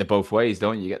 You get the both ways,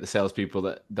 don't you? You get the salespeople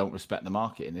that don't respect the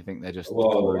market and they think they're just.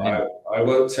 Well, I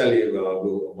won't tell you, but I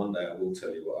will one day. I will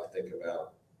tell you what I think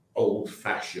about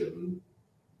old-fashioned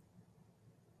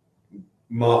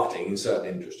marketing in certain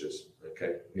industries.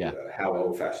 Okay. Yeah. How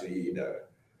old-fashioned,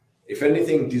 if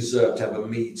anything deserved to have a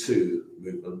Me Too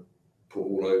movement put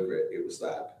all over it, it was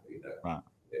that. Right.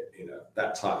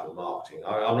 That type of marketing.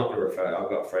 I'm not going to refer. I've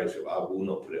got a phrase for it. I will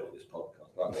not put it on this podcast.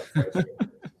 But I've got a phrase for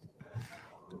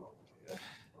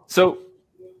it.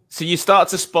 So you start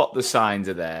to spot the signs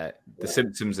are there, the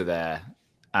symptoms are there,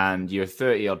 and you're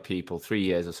 30-odd people, 3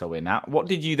 years or so in. Now, what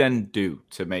did you then do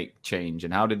to make change,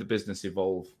 and how did the business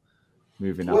evolve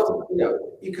moving after that?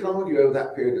 You can argue over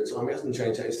that period of time. It hasn't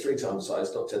changed. It's 3 times the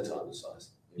size, not 10 times the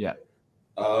size. Yeah.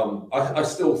 I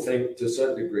still think, to a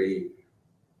certain degree,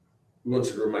 we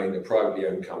wanted to remain a privately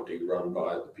owned company run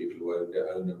by the people who own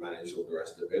and manage all the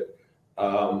rest of it.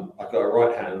 I've got a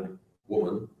right-hand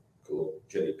woman called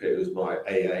Jenny Peer, who's my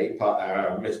AA,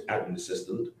 admin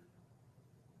assistant.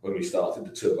 When we started,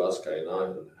 the two of us, Kay and I,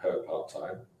 and her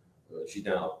part-time. She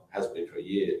now has been for a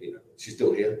year. She's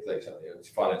still here. She's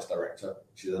finance director.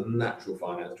 She's a natural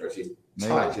finance director. She's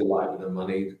tight to life with her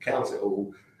money, counts it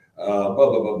all. Blah,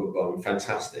 blah, blah, blah, blah.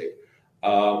 Fantastic.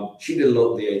 She did a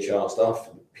lot of the HR stuff,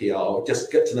 PR,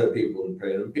 just get to know people and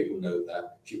people know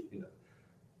that. She,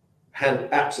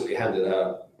 absolutely handed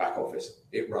her back office.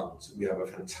 It runs. We have a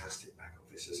fantastic back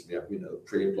office system. We have,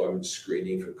 pre-employment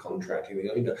screening for contracting.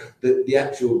 The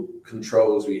actual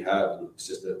controls we have and the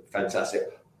system,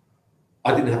 fantastic.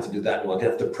 I didn't have to do that. I didn't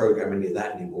have to program any of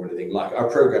that anymore or anything. Like I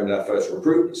programmed our first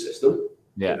recruitment system.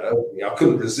 Yeah. I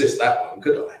couldn't resist that one,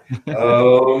 could I?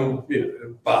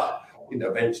 But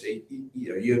eventually,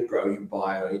 you grow, you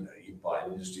buy, you buy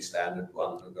an industry standard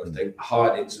one, and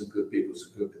hired in some good people,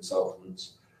 some good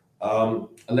consultants, and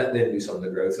let them do some of the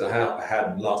growth. And I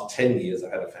had the last 10 years, I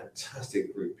had a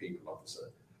fantastic group people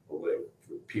officer,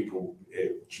 people. I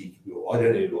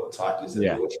don't know what the title is.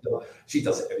 Yeah. She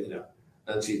does it,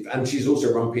 and she's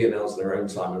also run P&Ls in her own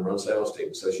time and run sales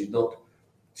teams, so she's not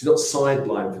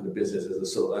sidelined from the business as a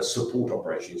sort of support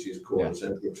operation. She's core and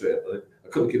central to it. I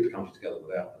couldn't keep the company together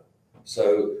without her.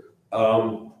 So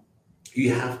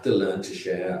You have to learn to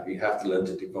share. You have to learn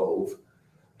to devolve,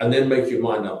 and then make your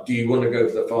mind up. Do you want to go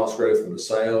for the fast growth and the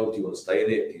sale? Do you want to stay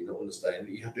in it? Do you not want to stay in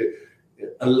it? You have to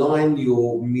align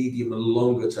your medium and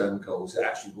longer term goals to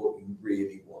actually what you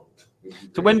really want.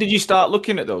 So when did you start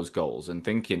looking at those goals and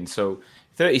thinking? So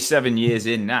 37 years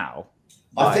in now.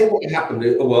 I think what happened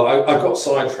is, well, I got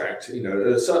sidetracked. At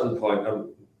a certain point,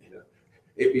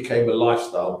 it became a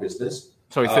lifestyle business.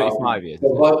 Sorry, 35 years.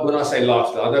 But when I say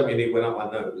lifestyle, I don't mean it went up my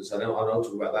nose. I don't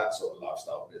talk about that sort of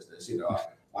lifestyle business.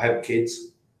 I had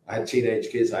kids. I had teenage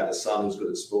kids. I had a son who's good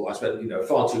at sport. I spent,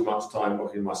 far too much time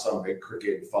watching my son play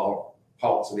cricket in far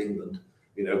parts of England,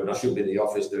 when I should be in the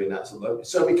office doing that.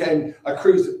 So it became a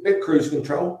cruise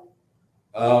control.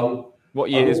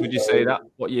 What years would you say that?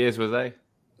 What years were they?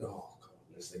 Oh, God,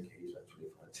 let's think. He was actually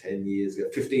 10 years ago,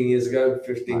 15 years ago,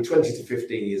 20 to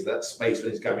 15 years, that space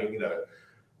when it's coming,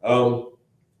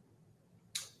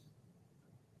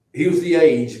 he was the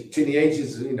age, between the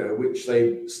ages, which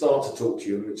they start to talk to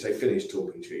you and which they finish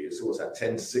talking to you. So what's that,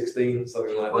 10 to 16,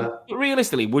 something like that? But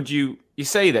realistically, would you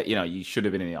say that, you should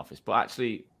have been in the office, but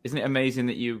actually, isn't it amazing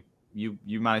that you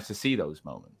managed to see those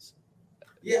moments?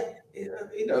 Yeah,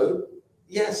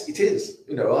 yes, it is.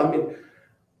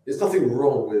 There's nothing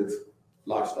wrong with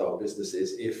lifestyle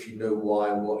businesses if you know why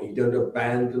and what. You don't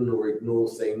abandon or ignore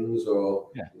things, or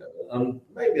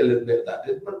maybe a little bit of that,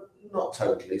 but not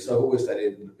totally. So I've always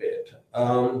studied it a bit.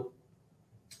 I'm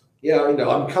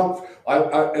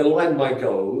I align my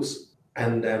goals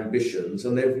and ambitions,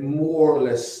 and they've more or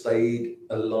less stayed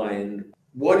aligned.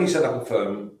 Why do you set up a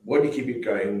firm? Why do you keep it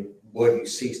going? Why do you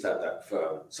cease that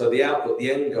firm? So the output,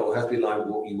 the end goal has to be aligned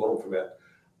with what you want from it.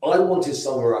 I wanted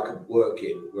somewhere I could work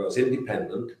in where I was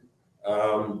independent.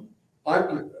 I've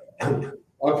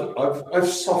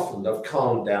softened, I've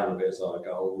calmed down a bit as I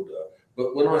got older.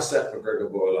 But when I set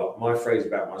McGregor Boyall up, my phrase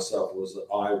about myself was that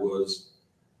I was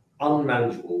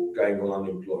unmanageable, going on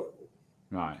unemployable.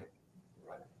 Right.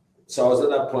 So I was at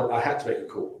that point, I had to make a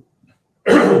call.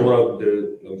 What I would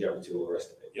do, longevity, all the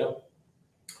rest of it, yeah?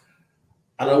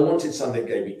 And I wanted something that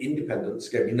gave me independence,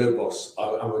 gave me no boss.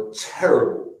 I'm a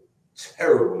terrible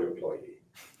employee.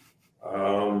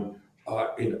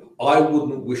 I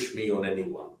wouldn't wish me on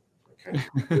anyone, okay?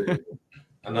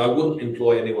 And I wouldn't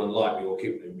employ anyone like me or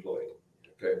keep them employed,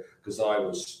 okay? Because I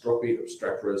was stroppy,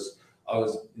 obstreperous. I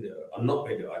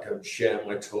don't share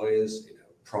my toys,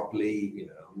 properly,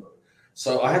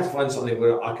 So I had to find something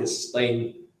where I could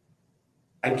sustain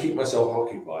and keep myself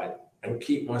occupied and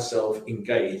keep myself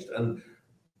engaged. And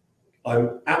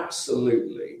I'm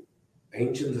absolutely,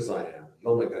 ancient as I am,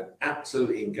 long ago,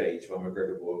 absolutely engaged by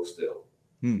McGregor Boyall still.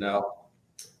 Now,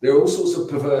 there are all sorts of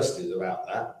perversities about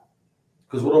that.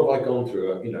 Because what have I gone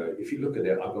through? If you look at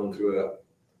it, I've gone through a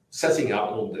setting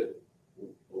up all the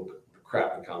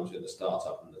crap that comes in the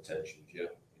startup and the tensions. Yeah,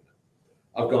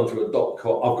 I've gone through a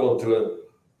 .com. I've gone through a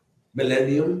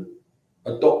millennium,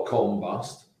 a .com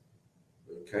bust.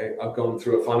 Okay, I've gone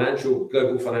through a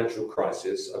global financial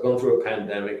crisis. I've gone through a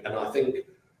pandemic, and I think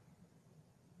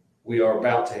we are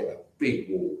about to hit a big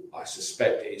wall. I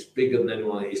suspect it's bigger than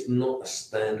anyone. It's not a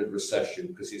standard recession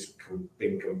because it's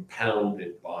been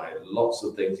compounded by lots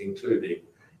of things, including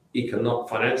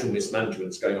financial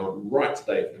mismanagement going on right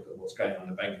today. If you look at what's going on in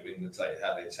the Bank of England today,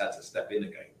 how they've had to step in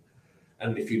again.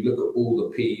 And if you look at all the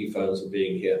PE firms are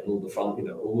being hit and all the fund,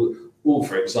 all,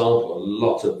 for example, a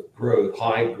lot of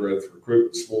high growth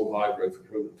recruitment, small high growth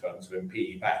recruitment firms have been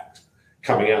PE backed,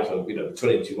 coming out of the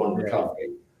 2021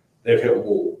 recovery. They've hit a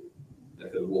wall.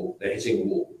 They're hitting a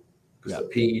wall because the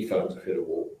PE firms have hit a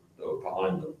wall that were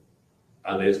behind them,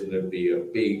 and there's going to be a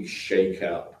big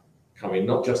shakeout coming.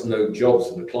 Not just no jobs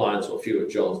for the clients or fewer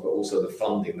jobs, but also the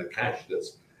funding, the cash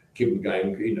that's keeping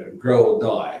going. Grow or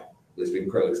die. There's been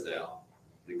growth now.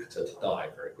 They could tend to die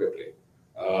very quickly.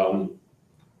 I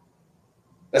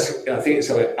think it's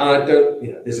something, and I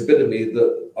don't. There's a bit of me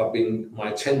that my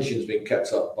attention's been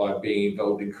kept up by being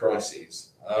involved in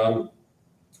crises.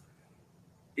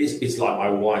 It's like my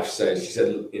wife said. She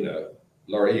said,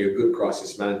 Laurie, you're a good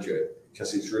crisis manager.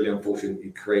 Because it's really unfortunate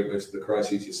you create most of the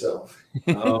crises yourself.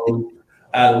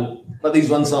 But these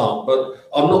ones aren't. But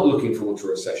I'm not looking forward to a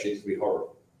recession. It's going to be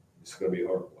horrible. It's going to be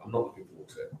horrible. I'm not looking forward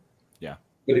to it. Yeah.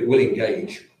 But it will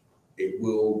engage. It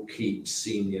will keep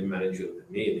senior management and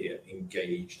me in here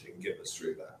engaged and get us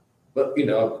through that. But, we've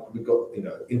got,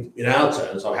 in our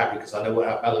terms, I'm happy because I know what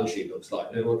our balance sheet looks like.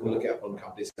 Anyone can look at one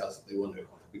company's house if they want to.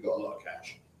 We've got a lot of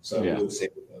cash. So we'll see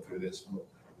if we go through this.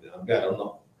 I'm glad I'm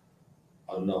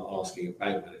not asking a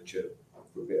bank manager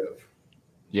for a bit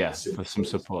of for some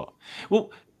support.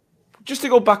 Well, just to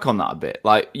go back on that a bit,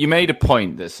 like you made a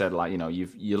point that said, like,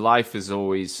 your life is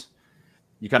always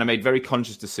you kind of made very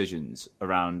conscious decisions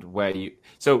around where you.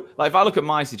 So, like, if I look at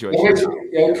my situation,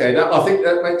 okay, I think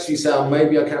that makes you sound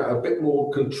maybe I can a bit more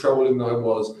controlling than I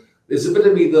was. There's a bit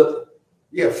of me that,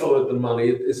 followed the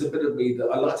money. There's a bit of me that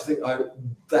I like to think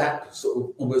that sort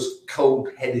of almost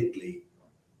cold-heartedly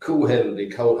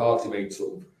made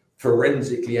sort of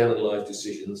forensically analysed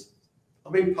decisions.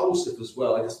 I'm impulsive as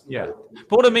well.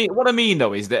 But what I mean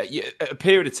though is that at a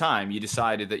period of time you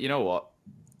decided that, you know what,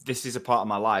 this is a part of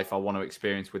my life I want to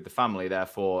experience with the family.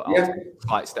 Therefore, I'll take a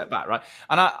slight step back, right?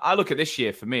 And I look at this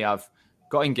year for me. I've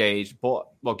got engaged,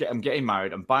 I'm getting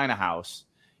married. I'm buying a house.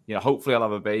 Hopefully I'll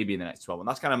have a baby in the next 12 months.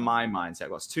 That's kind of my mindset.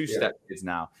 I've got 2 stepkids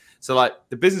now. So like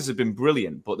the business has been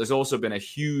brilliant, but there's also been a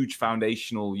huge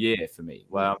foundational year for me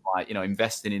where I'm like,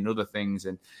 investing in other things.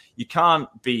 And you can't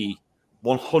be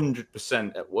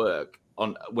 100% at work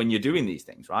when you're doing these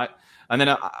things, right? And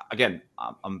then again,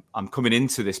 I'm coming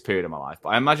into this period of my life, but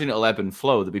I imagine it'll ebb and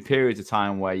flow. There'll be periods of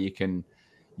time where you can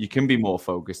be more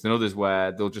focused, and others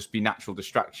where there'll just be natural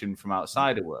distraction from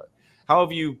outside of work. How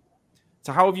have you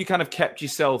kind of kept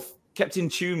in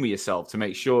tune with yourself to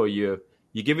make sure you're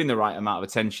giving the right amount of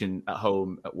attention at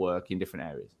home, at work, in different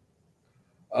areas?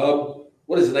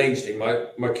 What is an age thing?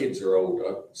 My kids are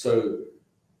older, so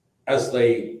as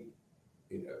they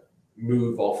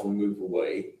move off and move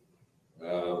away,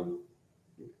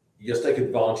 you just take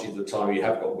advantage of the time you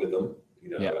have got with them.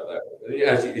 About that.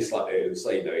 It's like they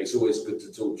say, it's always good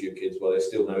to talk to your kids while they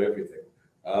still know everything.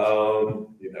 So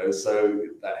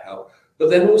that helps. But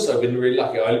then also been really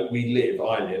lucky. I live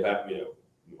out, my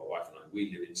wife and I,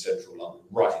 we live in central London,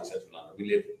 right in central London. We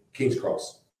live King's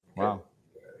Cross. Wow.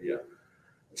 Yeah.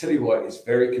 I tell you what, it's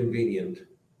very convenient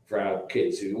for our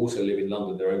kids who also live in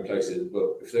London, their own places.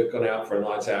 But if they've gone out for a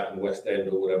night out in the West End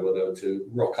or whatever, they're to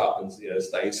rock up and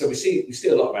stay. So we see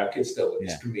a lot of our kids still.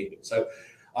 It's convenient. So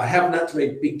I haven't had to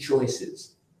make big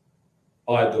choices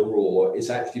either or.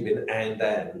 It's actually been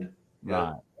and.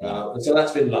 Right. And so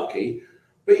that's been lucky.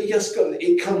 But I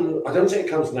don't say it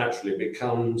comes naturally, but it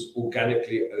comes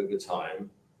organically over time.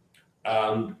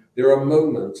 There are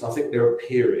moments, I think there are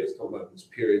periods, not moments,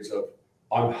 periods of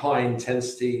I'm high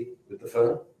intensity with the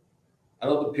firm, and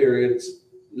other periods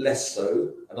less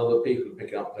so, and other people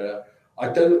pick up there.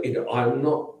 I'm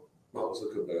not Mark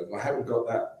Zuckerberg. I haven't got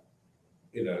that,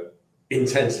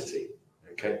 intensity.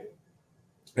 Okay.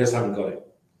 I just haven't got it.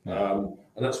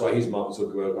 And that's why he's Mark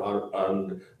Zuckerberg.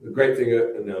 And the great thing,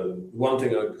 one thing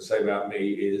I can say about me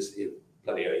is,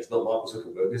 bloody hell, he's not Mark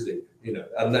Zuckerberg, is he?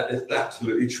 And that is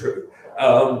absolutely true.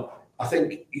 I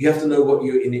think you have to know what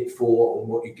you're in it for and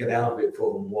what you get out of it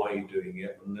for and why you're doing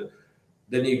it. And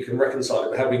then you can reconcile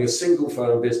it with having a single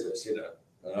firm business,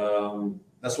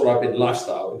 That's what I've been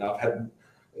lifestyle. I've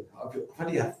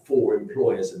only had 4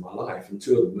 employers in my life, and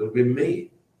 2 of them have been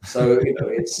me. So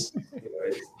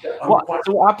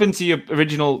what happened to your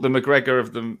original, the McGregor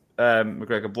of the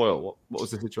McGregor Boyall? What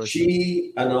was the situation?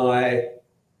 She and I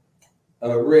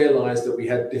realised that we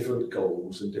had different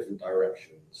goals and different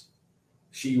directions.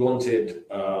 She wanted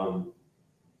to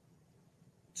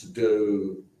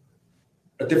do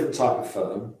a different type of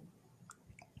firm.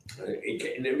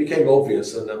 It became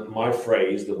obvious, and my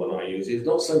phrase, the one I use, is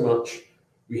not so much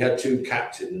we had 2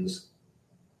 captains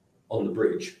on the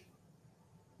bridge.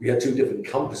 We had 2 different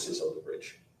compasses on the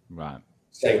bridge. Right.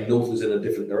 Saying north was in a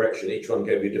different direction. Each one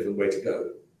gave you a different way to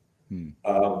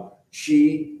go.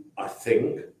 She, I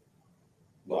think,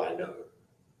 I know,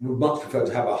 would much prefer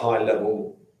to have a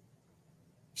high-level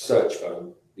search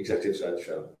firm, executive search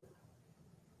firm.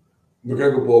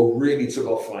 McGregor Boyall really took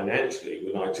off financially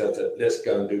when I said, let's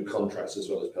go and do contracts as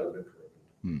well as permanent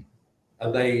recruitment.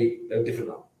 And they're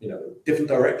different, different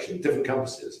direction, different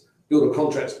compasses. Build a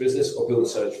contracts business or build a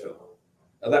search firm.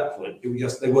 At that point,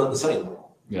 they weren't the same.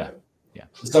 Yeah.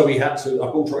 So we had to.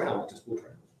 I bought her out.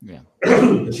 Yeah.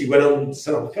 And she went on to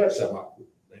set up a first firm. I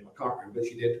can't remember, but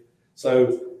she did.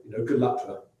 So good luck to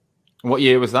her. What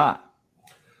year was that?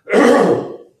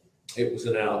 It was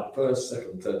in our first,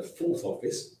 second, third, fourth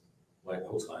office. Wait,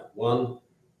 hold tight. 1,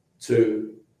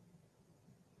 2,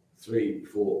 3,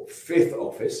 4, fifth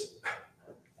office.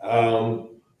 So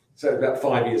about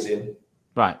 5 years in.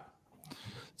 Right.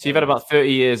 So you've had about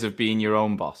 30 years of being your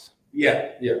own boss.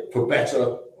 Yeah, for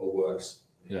better or worse.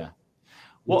 Yeah.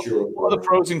 What are the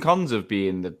pros and cons of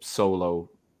being the solo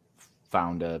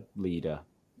founder, leader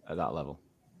at that level?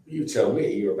 You tell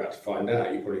me. You're about to find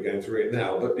out. You're probably going through it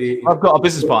now. But I've got a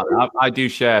business partner. I do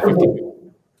share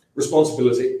 50%.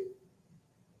 Responsibility.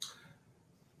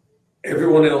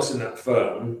 Everyone else in that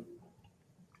firm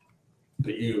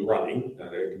that you're running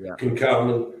can come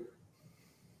and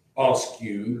ask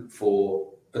you for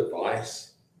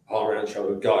advice, arm around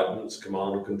shoulder guidance,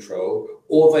 command and control,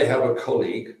 or they have a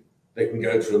colleague they can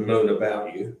go to and moan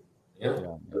about you. Yeah.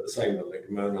 At the same time, they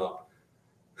can moan up.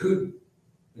 Who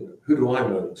do I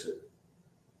moan to?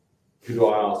 Who do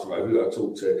I ask about? Who do I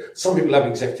talk to? Some people have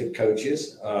executive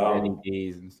coaches.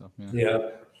 NEDs and stuff.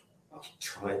 Yeah. I've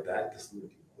tried that. It doesn't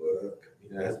really work.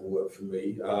 It hasn't worked for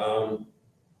me. And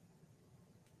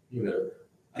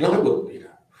I wouldn't, it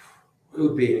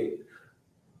would be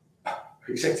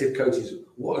executive coaches.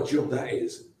 What a job that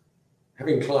is.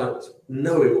 Having clients,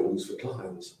 know-it-alls for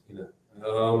clients, and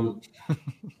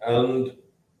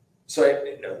so,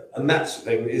 and that's the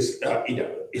thing is,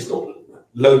 it's not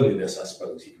loneliness, I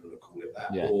suppose you can call it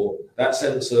that, or that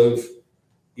sense of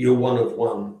you're one of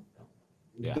one.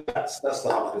 Yeah, that's the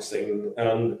hardest thing,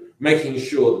 and making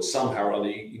sure that somehow or other,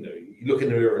 you look in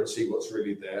the mirror and see what's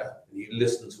really there, and you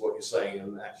listen to what you're saying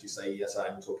and actually say, yes, I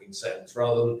am talking sense,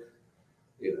 rather than,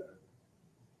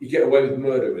 you get away with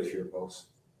murder if you're a boss.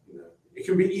 You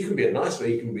can be a nice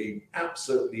way, you can be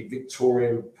absolutely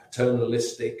Victorian,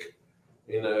 paternalistic,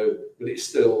 but it's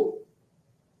still,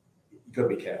 you've got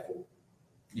to be careful.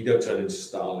 You don't turn into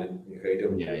Stalin.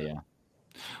 Okay?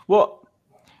 Well,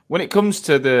 when it comes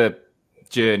to the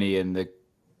journey and the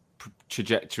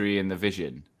trajectory and the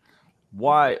vision,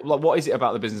 what is it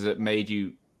about the business that made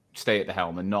you stay at the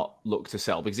helm and not look to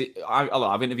sell? Because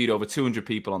I've interviewed over 200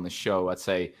 people on this show. I'd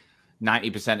say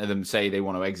 90% of them say they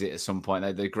want to exit at some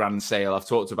point. The grand sale. I've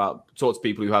talked to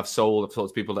people who have sold. I've talked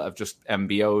to people that have just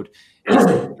MBO'd.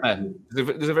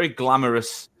 There's a very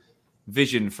glamorous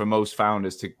vision for most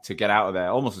founders to get out of there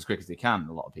almost as quick as they can.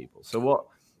 A lot of people. So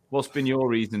what's been your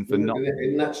reason for not?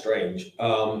 Isn't that strange?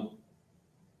 I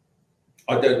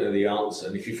don't know the answer,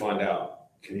 and if you find out,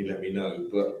 can you let me know?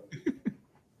 But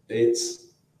it's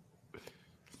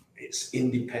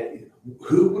independent.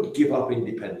 Who would give up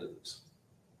independence?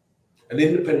 And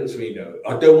independence,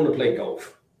 I don't want to play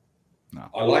golf. No.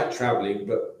 I like traveling,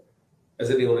 but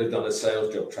as anyone who's done a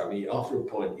sales job traveling, after a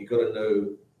point, you've got to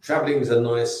know traveling is a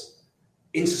nice,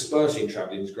 interspersing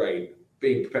traveling is great.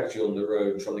 Being perpetually on the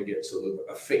road, trying to get sort of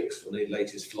a fix for the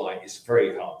latest flight is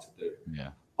very hard to do. Yeah.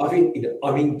 I think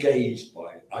I'm engaged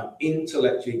by it. I'm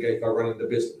intellectually engaged by running the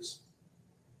business.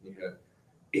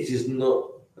 It is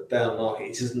not a down market.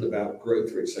 It isn't about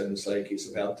growth for its own sake. It's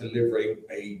about delivering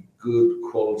a good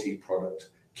quality product,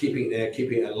 keeping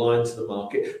it aligned to the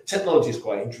market. Technology is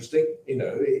quite interesting.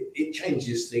 It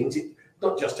changes things. It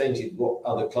not just changes what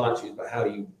other clients use, but how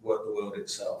you work the world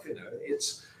itself.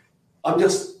 I'm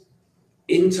just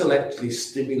intellectually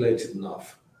stimulated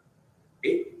enough.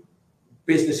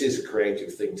 Business is a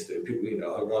creative thing to do. People, you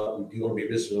want to be a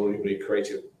business or you want to be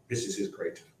creative. Business is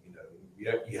creative.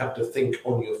 You have to think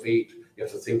on your feet. You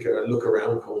have to think, look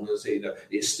around corners.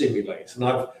 It stimulates. And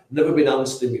I've never been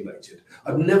unstimulated.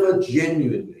 I've never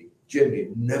genuinely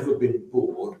never been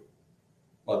bored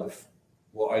by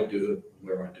what I do and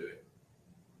where I do it.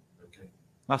 Okay,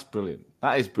 that's brilliant.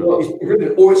 That is brilliant. Well, it's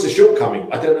brilliant. Or it's a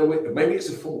shortcoming. I don't know. Maybe it's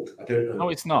a fault. I don't know. No,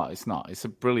 it's not. It's not. It's a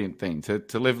brilliant thing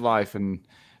to live life and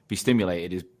be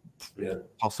stimulated is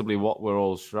possibly what we're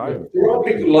all striving. There are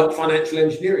people like financial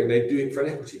engineering. They do it for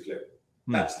an equity flip.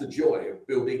 That's the joy of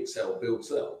building, sell, build,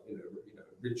 sell.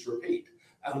 Rinse, repeat.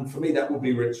 And for me, that would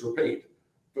be rinse, repeat.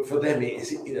 But for them, it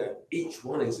is. Each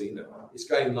one is. It's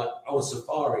going like on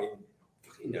safari.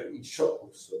 You shot.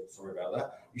 Sorry about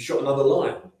that. You shot another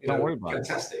line. Don't worry about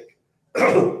fantastic.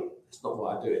 It's not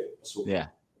why I do it.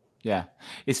 Yeah.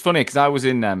 It's funny because I was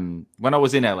in when I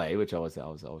was in LA, which I was.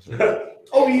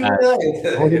 Oh, you were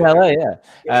there? I was in LA,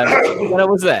 yeah. When I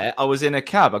was there, I was in a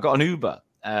cab. I got an Uber.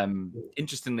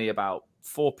 Interestingly, about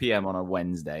 4 p.m. on a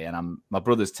Wednesday, and my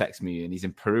brother's texting me, and he's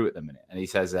in Peru at the minute, and he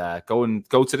says, "Go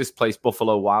to this place,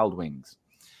 Buffalo Wild Wings."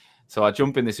 So I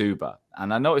jump in this Uber,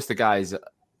 and I noticed the guy's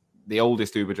the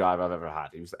oldest Uber driver I've ever had.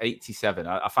 He was 87.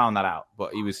 I found that out,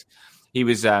 but he was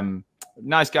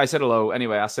nice guy. Said hello.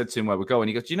 Anyway, I said to him where we're going.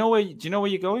 He goes, Do you know where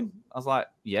you're going? I was like,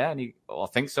 yeah. And I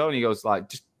think so. And he goes like,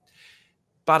 just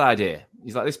bad idea.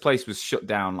 He's like, this place was shut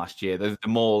down last year. The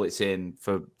mall it's in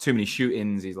for too many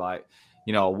shootings. He's like,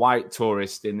 a white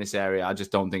tourist in this area. I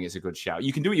just don't think it's a good shout.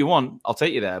 You can do what you want. I'll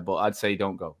take you there, but I'd say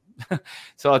don't go.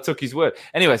 So I took his word.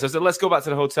 Anyway, so I said, let's go back to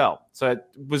the hotel. So it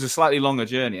was a slightly longer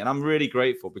journey. And I'm really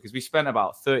grateful because we spent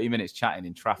about 30 minutes chatting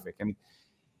in traffic. And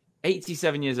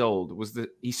 87 years old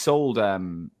he started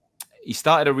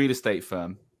a real estate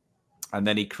firm and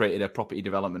then he created a property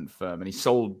development firm and he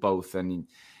sold both and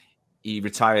he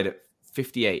retired at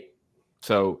 58.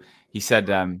 So he said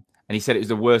it was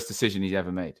the worst decision he's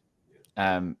ever made.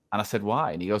 And I said,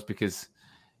 why? And he goes, because,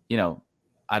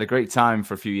 I had a great time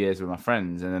for a few years with my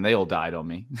friends, and then they all died on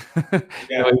me.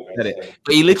 Yeah,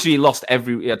 but he literally lost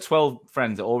he had 12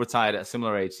 friends that all retired at a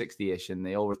similar age, 60-ish, and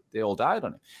they all died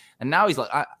on him. And now he's like,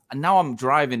 and now I'm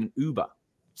driving Uber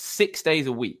 6 days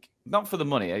a week, not for the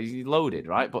money. He's loaded,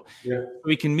 right? But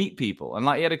we can meet people, and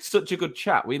like he had such a good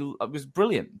chat. It was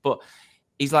brilliant. But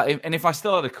he's like, and if I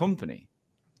still had a company,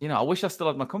 I wish I still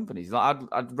had my company. He's like,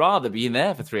 I'd rather be in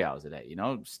there for 3 hours a day.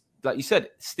 Like you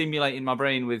said, stimulating my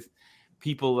brain with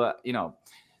people that,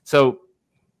 so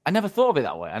I never thought of it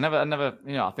that way. I never,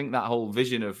 I think that whole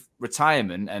vision of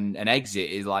retirement and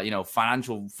exit is like,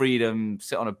 financial freedom,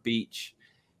 sit on a beach,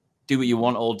 do what you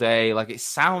want all day. Like, it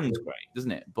sounds great,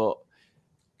 doesn't it? But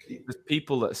there's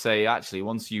people that say, actually,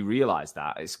 once you realize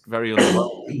that, it's very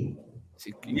unlikely. It's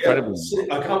incredible.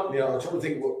 I can't, I'm trying to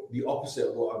think what the opposite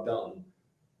of what I've done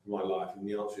in my life, and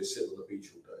the answer is sit on the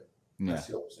beach all day. That's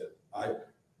the opposite. I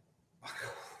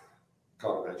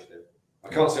can't imagine it. I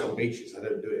can't sit on beaches. I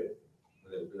don't do it.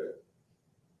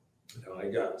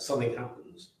 Something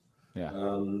happens,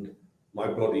 and my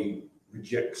body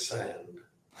rejects sand,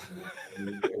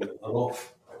 and I'm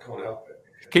off. I can't help it.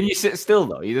 Can you sit still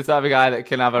though? You just have a guy that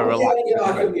can have a relax.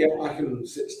 I can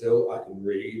sit still. I can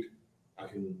read. I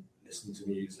can listen to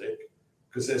music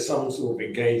because there's some sort of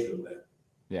engagement there.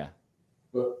 Yeah.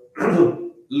 But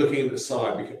looking at the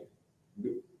side,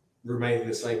 remaining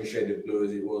the same shade of blue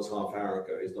as it was half hour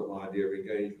ago is not my idea of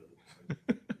engagement.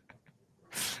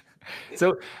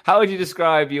 So how would you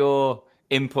describe your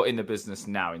input in the business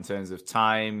now in terms of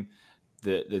time,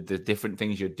 the different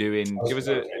things you're doing? Give us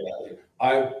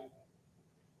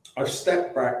I've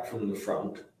stepped back from the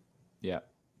front. Yeah.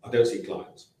 I don't see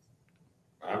clients.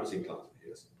 I haven't seen clients for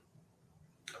years.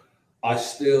 I've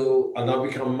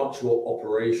become much more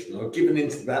operational. I've given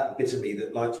into that bit of me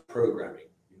that likes programming,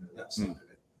 that side of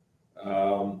it.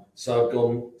 So I've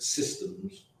gone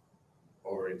systems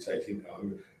orientating.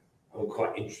 I'm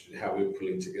quite interested in how we're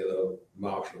pulling together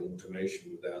marketing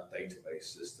automation with our database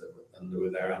system and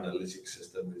with our analytics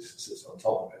system, which sits on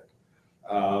top of it.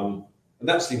 And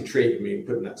that's intrigued me in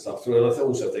putting that stuff through. And I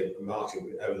also think the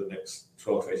marketing over the next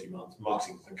 12 to 18 months,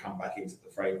 marketing can come back into the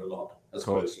frame a lot, as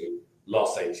opposed to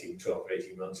last 12 to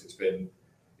 18 months. It's been,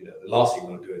 the last thing you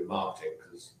want to do in marketing,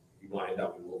 because you might end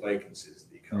up with more vacancies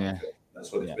that you can't fill.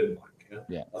 That's what it's been like.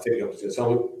 Yeah. I think the opposite.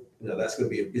 So that's going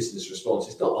to be a business response.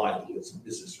 It's not idle, it's a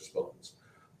business response.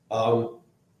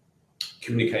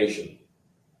 Communication.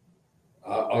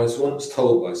 I was once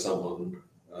told by someone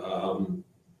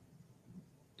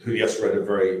who just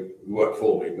worked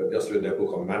for me, but just read their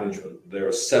book on management. There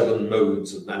are 7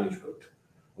 modes of management.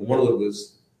 And one of them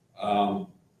was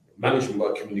management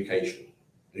by communication.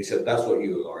 And he said, that's what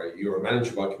you are, Laurie. You're a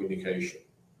manager by communication.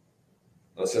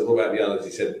 I said, what about the others?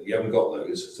 He said, you haven't got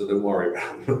those, so don't worry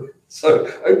about them.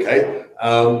 So, okay,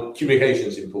 communication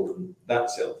is important.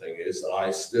 That's the other thing is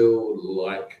I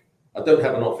don't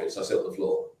have an office. I sit on the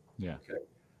floor. Yeah. Okay.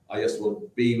 I just want to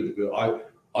be with people.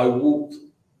 I walked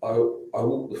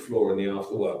the floor in the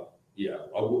afternoon.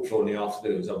 I walked the floor in the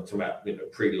afternoons up to about,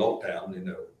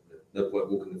 pre-lockdown, no point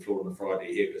walking the floor on a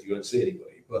Friday here because you won't see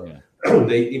anybody. But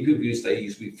people used to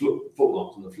be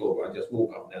footmarks on the floor, where I just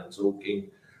walk up and down talking.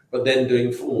 But then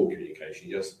doing formal communication,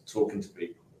 just talking to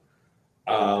people,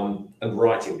 and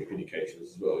writing the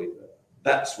communications as well.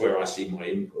 That's where I see my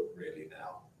input really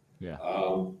now. Yeah.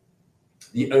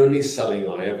 The only selling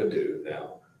I ever do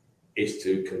now is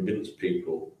to convince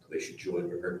people that they should join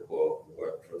McGregor and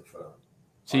work for the firm.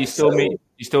 So you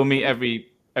still meet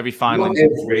every final. Not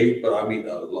every, but I meet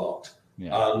a lot.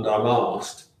 Yeah. And I'm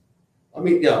asked. I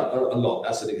meet a lot.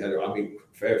 That's an indicator. I meet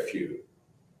very few.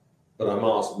 But I'm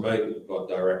asked mainly by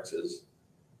directors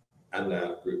and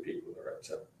our group people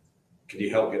director, can you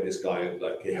help get this guy,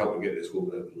 can you help me get this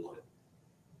woman over the line?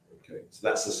 Okay, so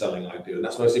that's the selling I do. And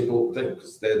that's the most important thing,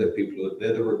 because they're the people,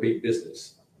 they're the repeat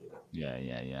business.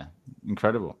 Yeah.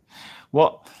 Incredible.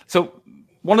 So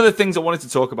one of the things I wanted to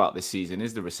talk about this season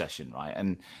is the recession, right?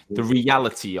 And the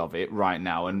reality of it right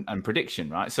now and prediction,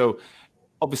 right? So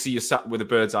obviously you're sat with a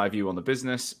bird's eye view on the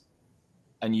business.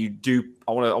 And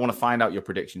I want to find out your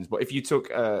predictions. But if you took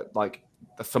a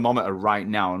thermometer right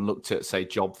now and looked at, say,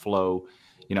 job flow,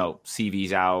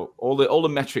 CVs out, all the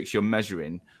metrics you're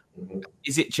measuring,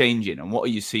 is it changing? And what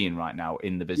are you seeing right now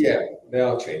in the business? Yeah, they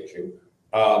are changing.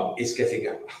 It's getting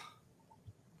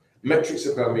metrics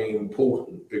are becoming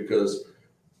important because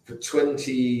for I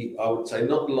would say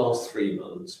not the last 3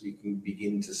 months, we can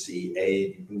begin to see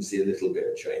you can see a little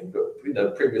bit of change.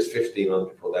 But previous 15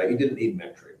 months before that, you didn't need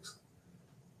metrics.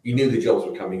 You knew the jobs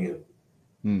were coming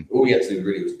in. All you had to do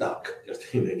really was duck,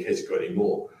 just in case you got any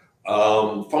more.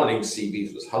 Finding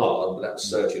CVs was hard, but that was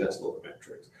searching. That's not the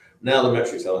metrics. Now the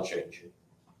metrics are changing.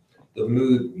 The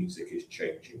mood music is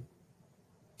changing.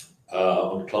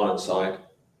 On the client side,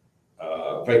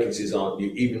 vacancies aren't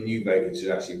new. Even new vacancies,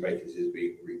 actually vacancies are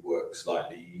being reworked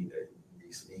slightly.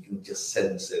 Recently, you can just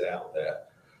sense it out there.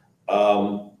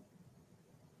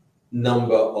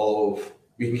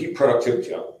 We can keep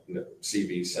productivity up.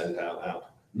 CVs sent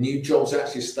out. New jobs are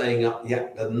actually staying up.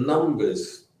 Yet the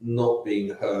numbers not being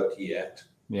hurt yet.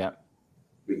 Yeah.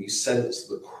 But you sense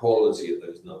the quality of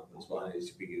those numbers. Right?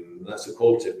 And that's a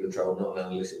qualitative control, not an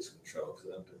analytics control.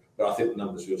 But I think the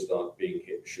numbers will start being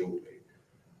hit shortly.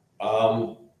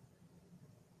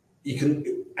 You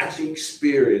can actually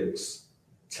experience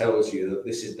tells you that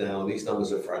these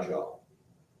numbers are fragile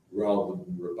rather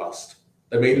than robust.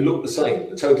 They may look the same,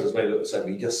 the totals may look the same,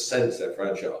 but you just sense they're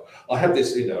fragile. I have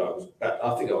this, I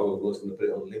think I was going to put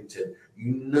it on LinkedIn.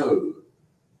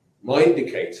 My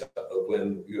indicator of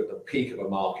when you're at the peak of a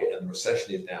market and the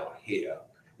recession is now here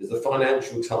is the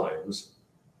Financial Times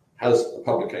has a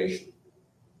publication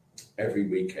every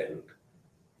weekend,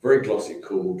 very glossy,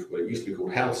 it used to be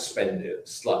called How to Spend It,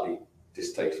 slightly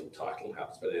distasteful title, How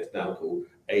to Spend It. It's now called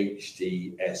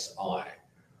HDSI,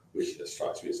 which just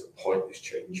strikes me as a pointless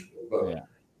change. But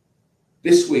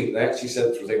this week, they actually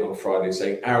sent through a thing on Friday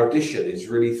saying, our edition is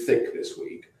really thick this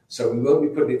week, so we won't be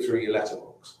putting it through your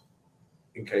letterbox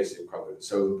in case it crumbles.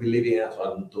 So we'll be leaving it outside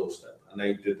on the doorstep. And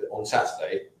they did it on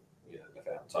Saturday, left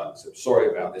it outside and said, sorry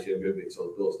about this, it's on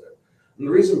the doorstep. And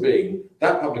the reason being,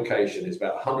 that publication is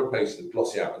about 100 pages of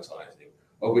glossy advertising,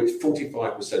 of which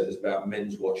 45% is about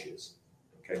men's watches.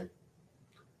 Okay.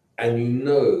 And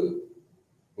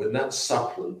when that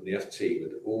supplement, the FT,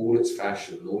 with all its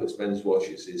fashion, all its men's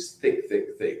watches, is thick,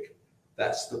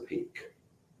 that's the peak.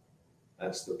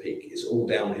 That's the peak. It's all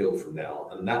downhill from now.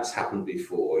 And that's happened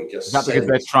before. Is that because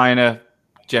they're trying to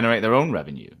generate their own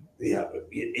revenue? Yeah,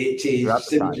 it is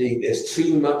simply, there's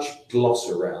too much gloss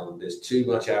around. There's too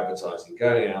much advertising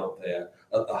going out there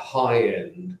at the high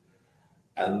end.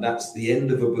 And that's the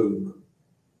end of a boom.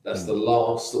 That's the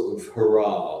last sort of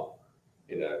hurrah.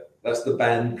 That's the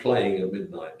band playing at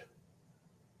midnight.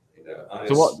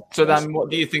 So then what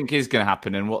do you think is going to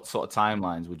happen, and what sort of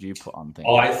timelines would you put on things?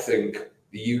 I think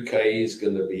the UK is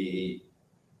going to be,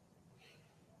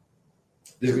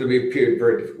 there's going to be a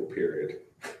very difficult period.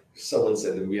 Someone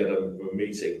said that we had a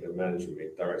meeting, a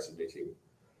management director meeting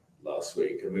last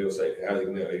week, and we all say,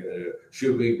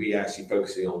 should we be actually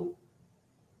focusing on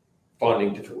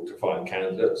finding difficult to find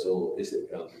candidates, or is it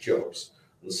the jobs?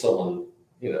 And someone,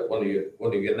 one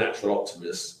of your natural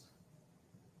optimists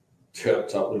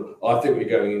chirped up, I think we're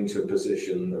going into a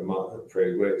position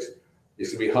where it's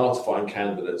going to be hard to find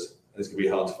candidates, and it's going to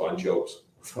be hard to find jobs.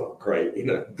 Oh, great,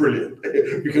 brilliant.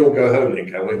 We can all go home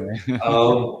then, can we?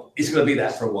 It's going to be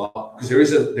that for a while, because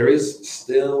there is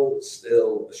still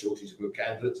a shortage of good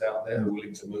candidates out there who are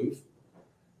willing to move,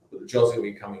 but the jobs are going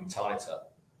to be becoming tighter.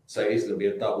 So it's going to be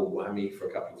a double whammy for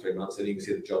a couple of 3 months, and you can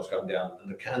see the jobs come down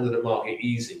and the candidate market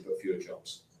easing, but fewer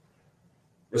jobs.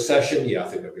 Recession, I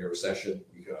think there'll be a recession.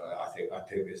 I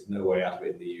think there's no way out of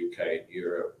it in the UK,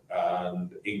 Europe,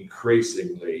 and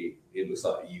increasingly it looks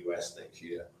like the US next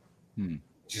year.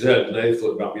 They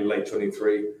thought it might be late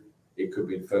 23. It could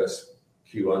be the first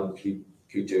Q1,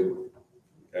 Q2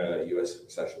 US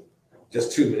recession.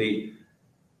 Just too many,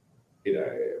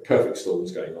 perfect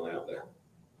storms going on out there.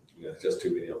 Just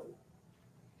too many of them.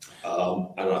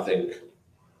 And I think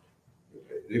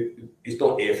it's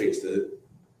not if, it's the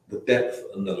depth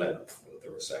and the length of the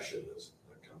recession that's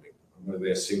coming, whether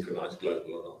they're synchronized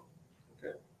global or not.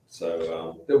 Okay,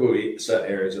 so there will be certain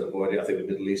areas that avoid it. I think the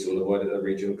Middle East will avoid it, that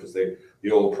region, because the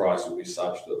oil price will be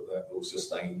such that will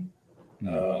sustain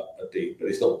a deep, but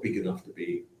it's not big enough to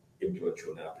be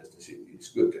influential in our business. It's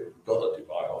good to have got a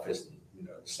Dubai office and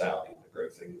Saudi and the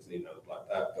great things, like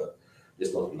that, but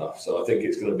it's not enough. So I think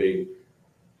it's going to be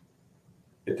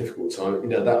a difficult time.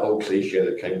 That old cliche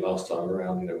that came last time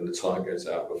around, when the tide goes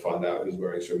out, we'll find out who's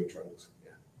wearing swimming trunks.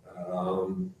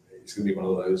 It's going to be one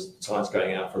of those. The tide's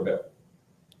going out for a bit.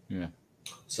 Yeah.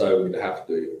 So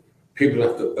people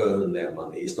have to earn their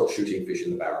money. It's not shooting fish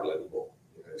in the barrel anymore.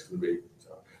 It's going to be,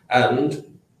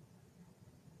 and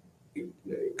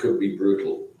it could be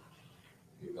brutal.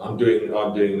 I'm doing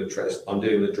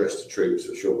the address to troops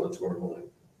for a short one tomorrow morning,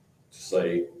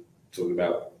 talking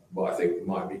about what I think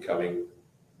might be coming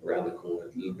around the corner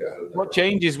a little bit. What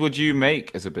changes would you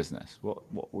make as a business? What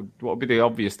would be the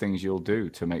obvious things you'll do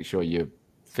to make sure you're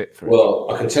fit for it? Well,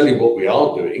 I can tell you what we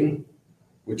are doing,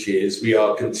 which is we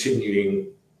are continuing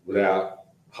with our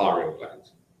hiring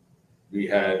plans. We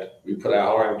put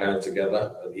our hiring plan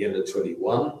together at the end of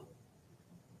 21,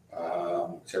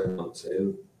 7 months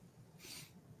in,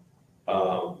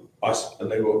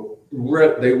 and they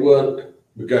weren't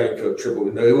we're going for a triple.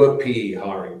 No, we weren't PE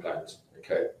hiring plans.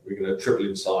 Okay, we're going to triple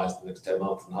in size the next 10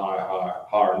 months and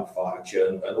hire and fire,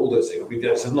 churn, and all those things.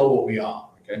 That's not what we are.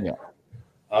 Okay. Yeah.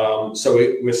 So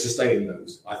we're sustaining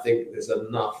those. I think there's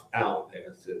enough out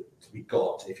there to be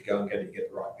got if you go and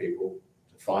get the right people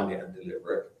to find it and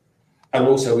deliver it. And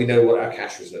also, we know what our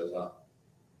cash reserves are.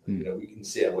 You know, we can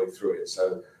see our way through it.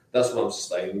 So that's what I'm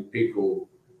sustaining. People,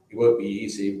 it won't be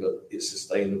easy, but it's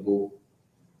sustainable.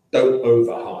 Don't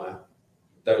overhire.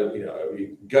 Don't, you know,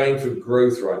 going for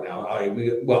growth right now. I'm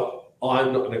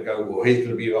not going to go, well, here's going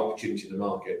to be an opportunity in the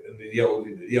market. And the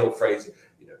old phrase,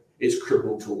 you know, it's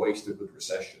criminal to waste a good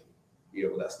recession. You know,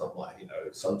 well, that's not my, you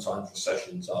know, sometimes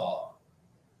recessions are,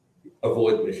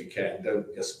 avoid them if you can.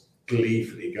 Don't just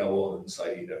gleefully go on and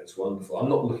say, you know, it's wonderful. I'm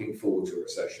not looking forward to a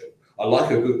recession. I like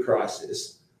a good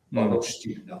crisis, but I'm not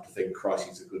stupid enough to think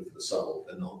crises are good for the soul.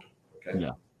 They're not. Okay.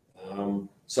 Yeah.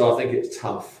 So I think it's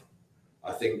tough.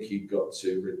 I think you've got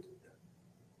to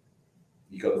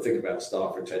think about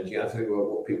staff retention. You have to think about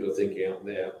what people are thinking out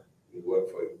there who work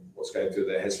for you, what's going through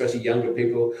their head, especially younger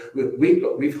people.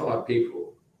 We've hired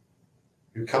people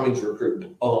who come into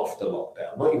recruitment after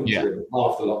lockdown, not even during,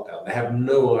 after lockdown. They have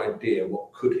no idea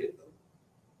what could hit them.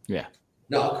 Yeah.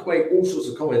 Now, I could make all sorts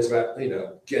of comments about, you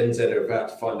know, Gen Z are about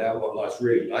to find out what life's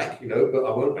really like, you know, but I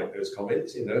won't make those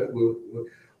comments, you know.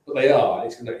 But they are. It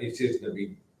is going to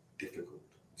be difficult.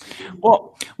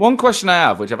 Well, one question I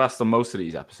have, which I've asked on most of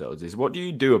these episodes, is what do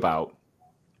you do about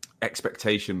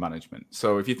expectation management?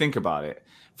 So if you think about it,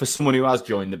 for someone who has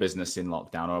joined the business in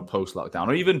lockdown or post-lockdown,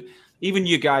 or even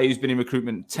your guy who's been in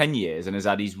recruitment 10 years and has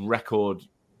had his record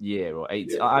year or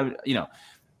 8, you know,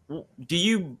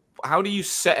 how do you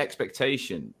set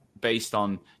expectation based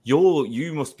on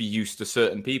you must be used to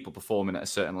certain people performing at a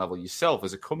certain level yourself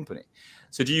as a company.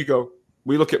 So do you go,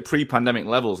 we look at pre-pandemic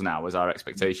levels now as our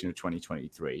expectation of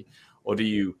 2023, or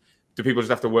do people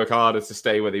just have to work harder to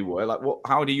stay where they were? Like,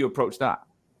 how do you approach that?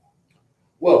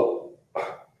 Well,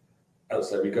 as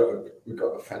I say, we've got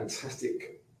a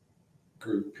fantastic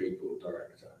group of people,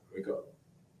 director. We've got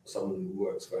someone who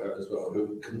works for her as well, we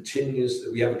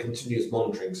have a continuous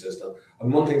monitoring system. A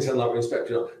monitoring system like we're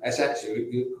inspecting, it's actually,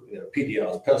 you know,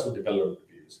 PDRs, personal development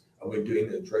reviews, and we're doing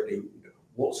it directly. You know,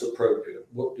 what's appropriate?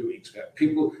 What do we expect?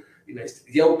 People, you know, it's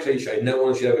the old cliche, no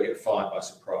one should ever get fired by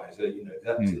surprise. You know,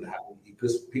 that doesn't happen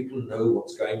because people know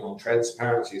what's going on.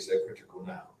 Transparency is so critical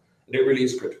now. And it really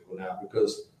is critical now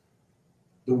because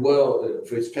the world,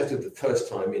 for especially the first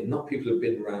time in, not people who've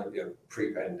been around, you know,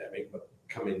 pre-pandemic, but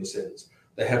come in since,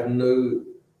 they have no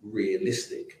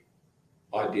realistic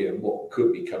idea of what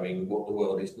could be coming, what the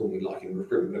world is normally like in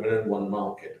recruitment. They're in one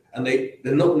market. And they're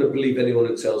not going to believe anyone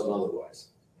who tells them otherwise.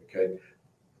 Okay.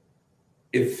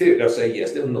 In theory, they'll say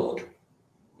yes, they'll nod,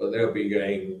 but they'll be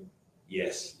going,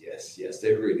 yes.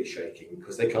 They're really shaking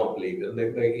because they can't believe it and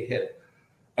they're going ahead.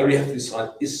 And you have to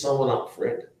decide, is someone up for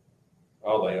it?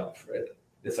 Are they up for it?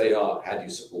 If they are, how do you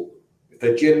support them? If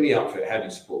they're genuinely up for it, how do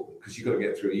you support them? Because you've got to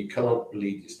get through. You can't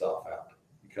bleed your staff out.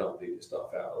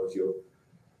 Or you're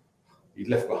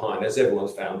left behind, as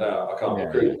everyone's found out. I can't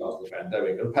recruit after the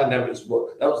pandemic. And the pandemic is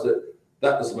that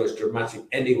was the most dramatic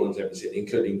anyone's ever seen,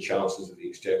 including chancellors of the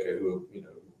Exchequer who are, you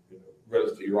know,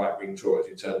 relatively right-wing Tories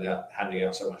who turned out handing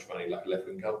out so much money like a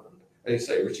left-wing government. And you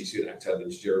say Richie Sunak turned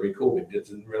into Jeremy Corbyn,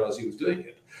 didn't realise he was doing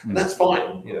it, and that's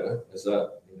fine. You know,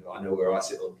 I know where I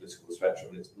sit on the political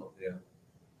spectrum. It's not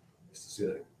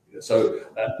Mr. Sunak, so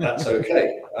that's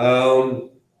okay.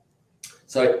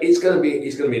 So it's going to be an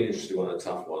interesting one, a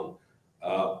tough one.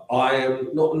 I am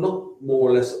not more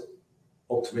or less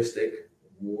optimistic,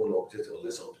 more optimistic or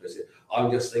less optimistic.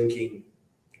 I'm just thinking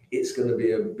it's going to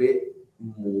be a bit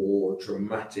more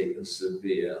dramatic and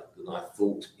severe than I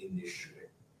thought initially.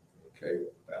 Okay,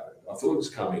 about it. I thought it was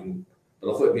coming,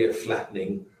 but I thought it'd be a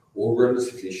flattening or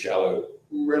relatively shallow,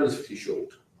 relatively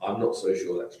short. I'm not so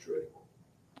sure that's true anymore.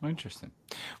 Interesting.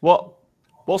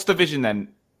 What's the vision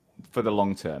then for the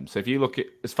long term? So if you look at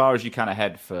as far as you can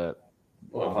ahead for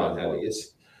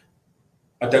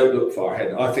I don't look far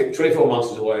ahead. I think 24 months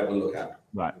is all I ever look at.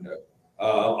 Right. You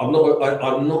know,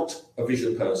 I'm not a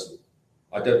vision person.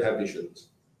 I don't have visions.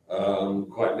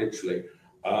 Quite literally,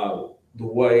 the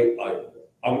way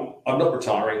I'm not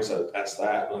retiring, so that's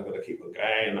that. And I've got to keep on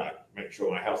going. I make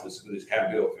sure my health is as good as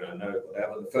can be. Or I know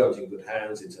whatever the firm's in good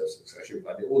hands in terms of succession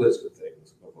planning, all those good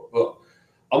things. But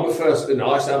I'm a first. You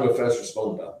know, I say I'm a first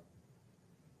responder.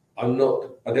 I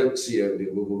don't see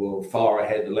we're far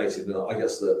ahead and later. But I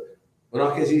guess that when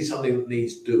I can see something that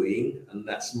needs doing, and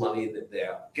that's money that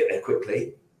get there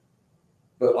quickly.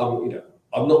 But I'm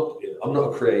not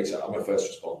a creator. I'm a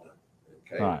first responder.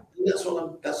 Okay, right. And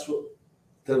that's what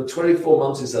The 24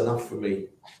 months is enough for me.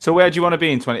 So where do you want to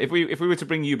be in 20? If we were to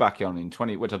bring you back on in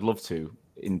 20, which I'd love to,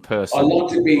 in person. I'd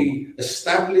like to be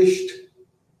established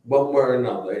one way or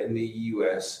another in the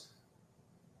US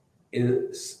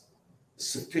in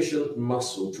sufficient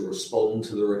muscle to respond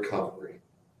to the recovery.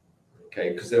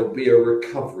 Okay, because there'll be a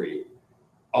recovery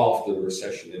after the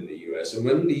recession in the US. And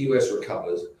when the US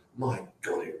recovers, my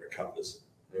God, it recovers.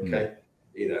 Okay.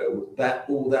 You know,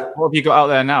 all that. What have you got out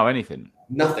there now? Anything?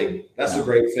 Nothing. That's a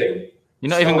great thing. You're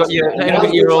not even got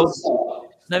your old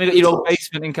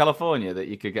basement in California that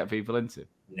you could get people into.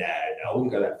 No, I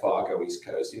wouldn't go that far. I'll go East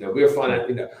Coast. You know,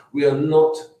 we are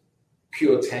not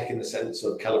pure tech in the sense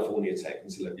of California tech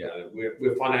and Silicon Valley.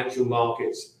 We're financial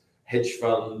markets, hedge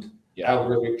fund,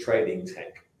 algorithmic trading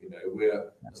tech. You know,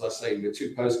 we're, as I say, we're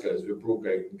two postcodes. We're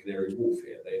Broadgate and Canary Wharf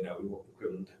here. They know we want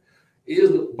equivalent. It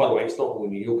isn't, by the way, it's not all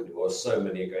New York anymore. So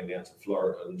many are going down to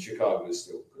Florida, and Chicago is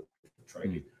still good for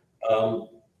trading.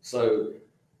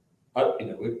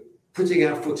 We're putting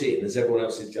our foot in as everyone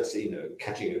else is just,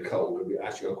 catching a cold. And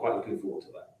I'm quite looking forward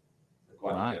to that.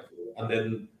 And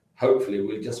then hopefully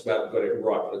we've just about got it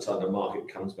right by the time the market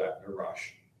comes back in a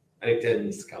rush. And it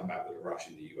tends to come back with a rush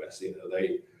in the US.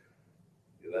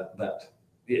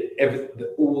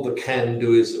 All the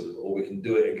can-doism, or we can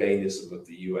do it againism of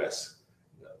the US.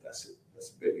 That's it.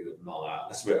 That's a bit you admire.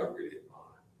 That's where I really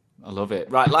admire. I love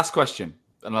it. Right, last question,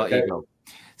 and I'll let you go.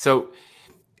 So,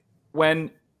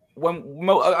 when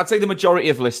I'd say the majority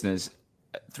of listeners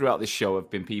throughout this show have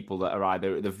been people that are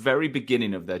either at the very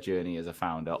beginning of their journey as a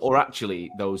founder, or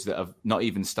actually those that have not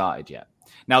even started yet.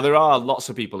 Now, there are lots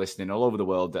of people listening all over the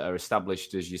world that are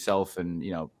established as yourself, and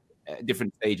at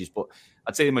different stages. But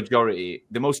I'd say the majority,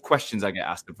 the most questions I get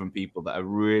asked are from people that are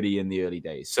really in the early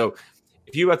days. So,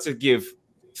 if you had to give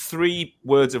 3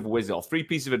 words of wisdom or 3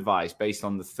 pieces of advice based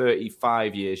on the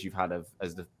 35 years you've had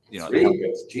as the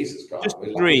 3 Jesus Christ, just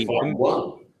 3.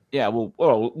 One. Yeah, well,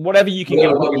 whatever you can give.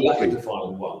 I'll be lucky to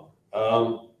find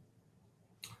one.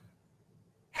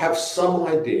 Have some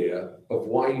idea of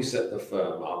why you set the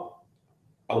firm up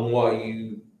and what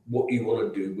you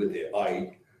want to do with it.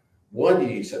 Why did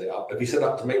you set it up? Have you set it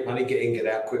up to make money, get in, get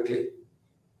out quickly?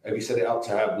 Have you set it up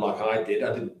to have, like I did,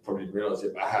 I didn't probably realize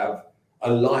it, but have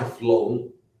a lifelong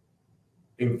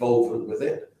involvement with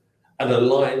it and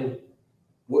align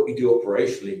what you do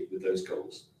operationally with those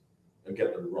goals and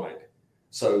get them right.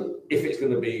 So if it's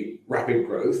going to be rapid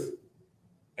growth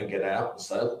and get out and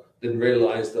sell, then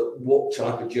realize that what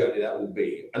type of journey that will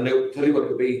be. And they'll tell you what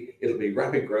it'll be. It'll be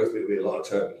rapid growth, but it'll be a lot of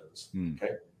turbulence.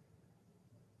 Okay.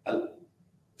 And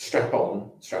strap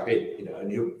in,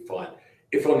 and you'll be fine.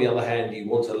 If on the other hand, you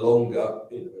want a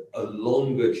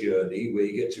longer journey where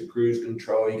you get to cruise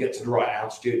control, you get to the right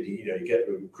altitude, you get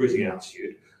to cruising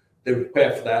altitude, then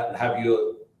prepare for that and have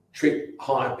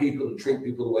hire people and treat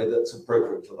people the way that's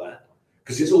appropriate for that.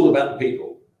 Because it's all about the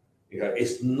people.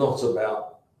 It's not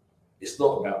about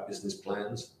business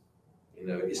plans.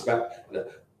 It's about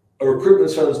a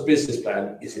recruitment firm's business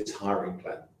plan is its hiring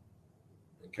plan.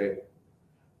 Okay.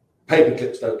 Paper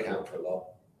clips don't count for a lot.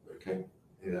 Okay.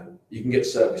 You can get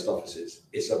serviced offices.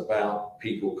 It's about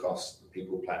people costs,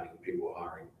 people planning, people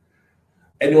hiring.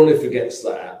 Anyone who forgets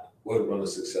that won't run a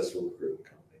successful recruitment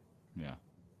company. Yeah.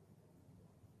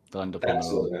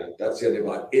 That's the only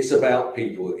one. It's about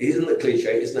people. It isn't a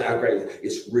cliche. Isn't how great?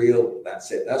 It's real.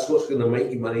 That's it. That's what's going to make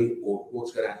you money, or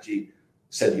what's going to actually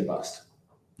send you bust.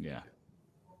 Yeah.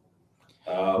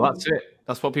 That's it.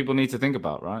 That's what people need to think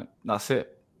about, right? That's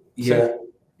it. Yeah.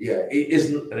 It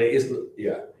isn't, and it isn't.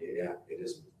 Yeah, it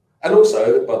isn't. And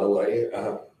also, by the way,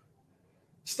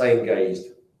 stay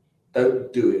engaged.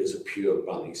 Don't do it as a pure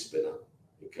money spinner.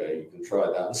 Okay, you can try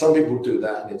that. And some people do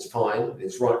that, and it's fine.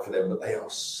 It's right for them, but they are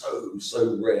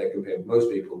so rare compared to most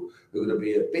people who are going to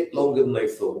be a bit longer than they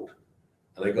thought,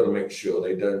 and they've got to make sure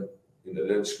they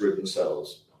don't screw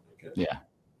themselves. Okay? Yeah,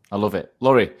 I love it,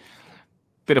 Laurie.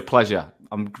 Bit of pleasure.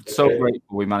 I'm so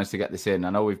grateful we managed to get this in. I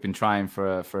know we've been trying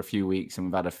for a few weeks and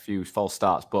we've had a few false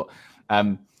starts, but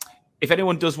if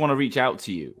anyone does want to reach out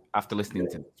to you after listening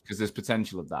to this, because there's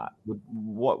potential of that,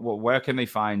 where can they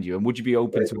find you? And would you be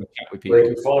open to a chat with people?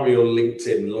 They can find me on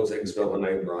LinkedIn, as long as they can spell my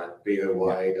name right,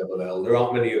 Boyall. There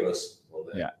aren't many of us on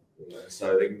there. Yeah.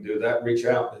 So they can do that. Reach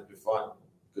out. It'll be fine.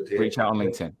 Good to hear. Reach out on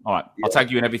LinkedIn. All right. Yeah. I'll tag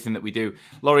you in everything that we do.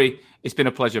 Laurie, it's been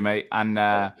a pleasure, mate. And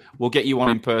we'll get you on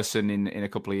in person in a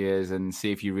couple of years and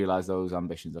see if you realize those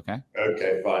ambitions, okay?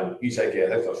 Okay, fine. You take care.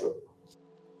 Thanks, Joshua.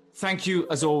 Thank you,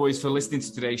 as always, for listening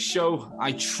to today's show.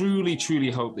 I truly,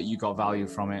 truly hope that you got value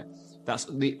from it. That's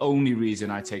the only reason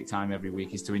I take time every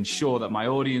week, is to ensure that my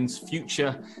audience,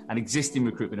 future and existing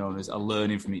recruitment owners, are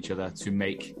learning from each other to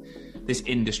make this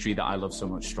industry that I love so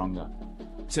much stronger.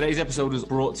 Today's episode is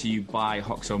brought to you by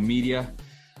Hoxo Media.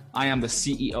 I am the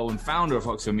CEO and founder of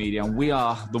Hoxo Media, and we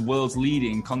are the world's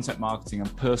leading content marketing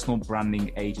and personal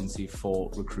branding agency for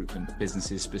recruitment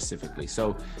businesses specifically.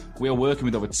 So we are working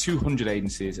with over 200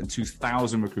 agencies and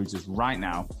 2,000 recruiters right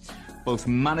now, both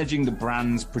managing the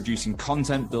brands, producing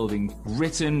content, building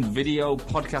written, video,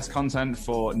 podcast content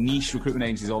for niche recruitment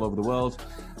agencies all over the world,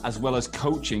 as well as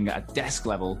coaching at a desk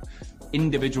level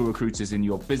individual recruiters in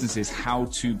your businesses how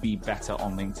to be better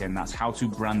on LinkedIn. That's how to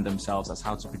brand themselves. That's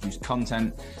how to produce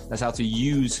content. That's how to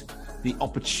use the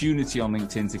opportunity on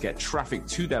LinkedIn to get traffic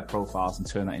to their profiles and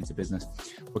turn that into business.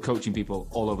 We're coaching people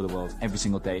all over the world every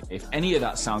single day. If any of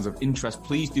that sounds of interest,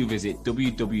 please do visit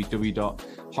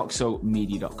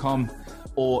www.hoxomedia.com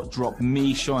or drop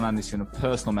me, Sean Anderson, a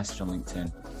personal message on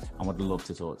LinkedIn. I would love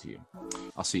to talk to you.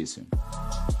 I'll see you soon.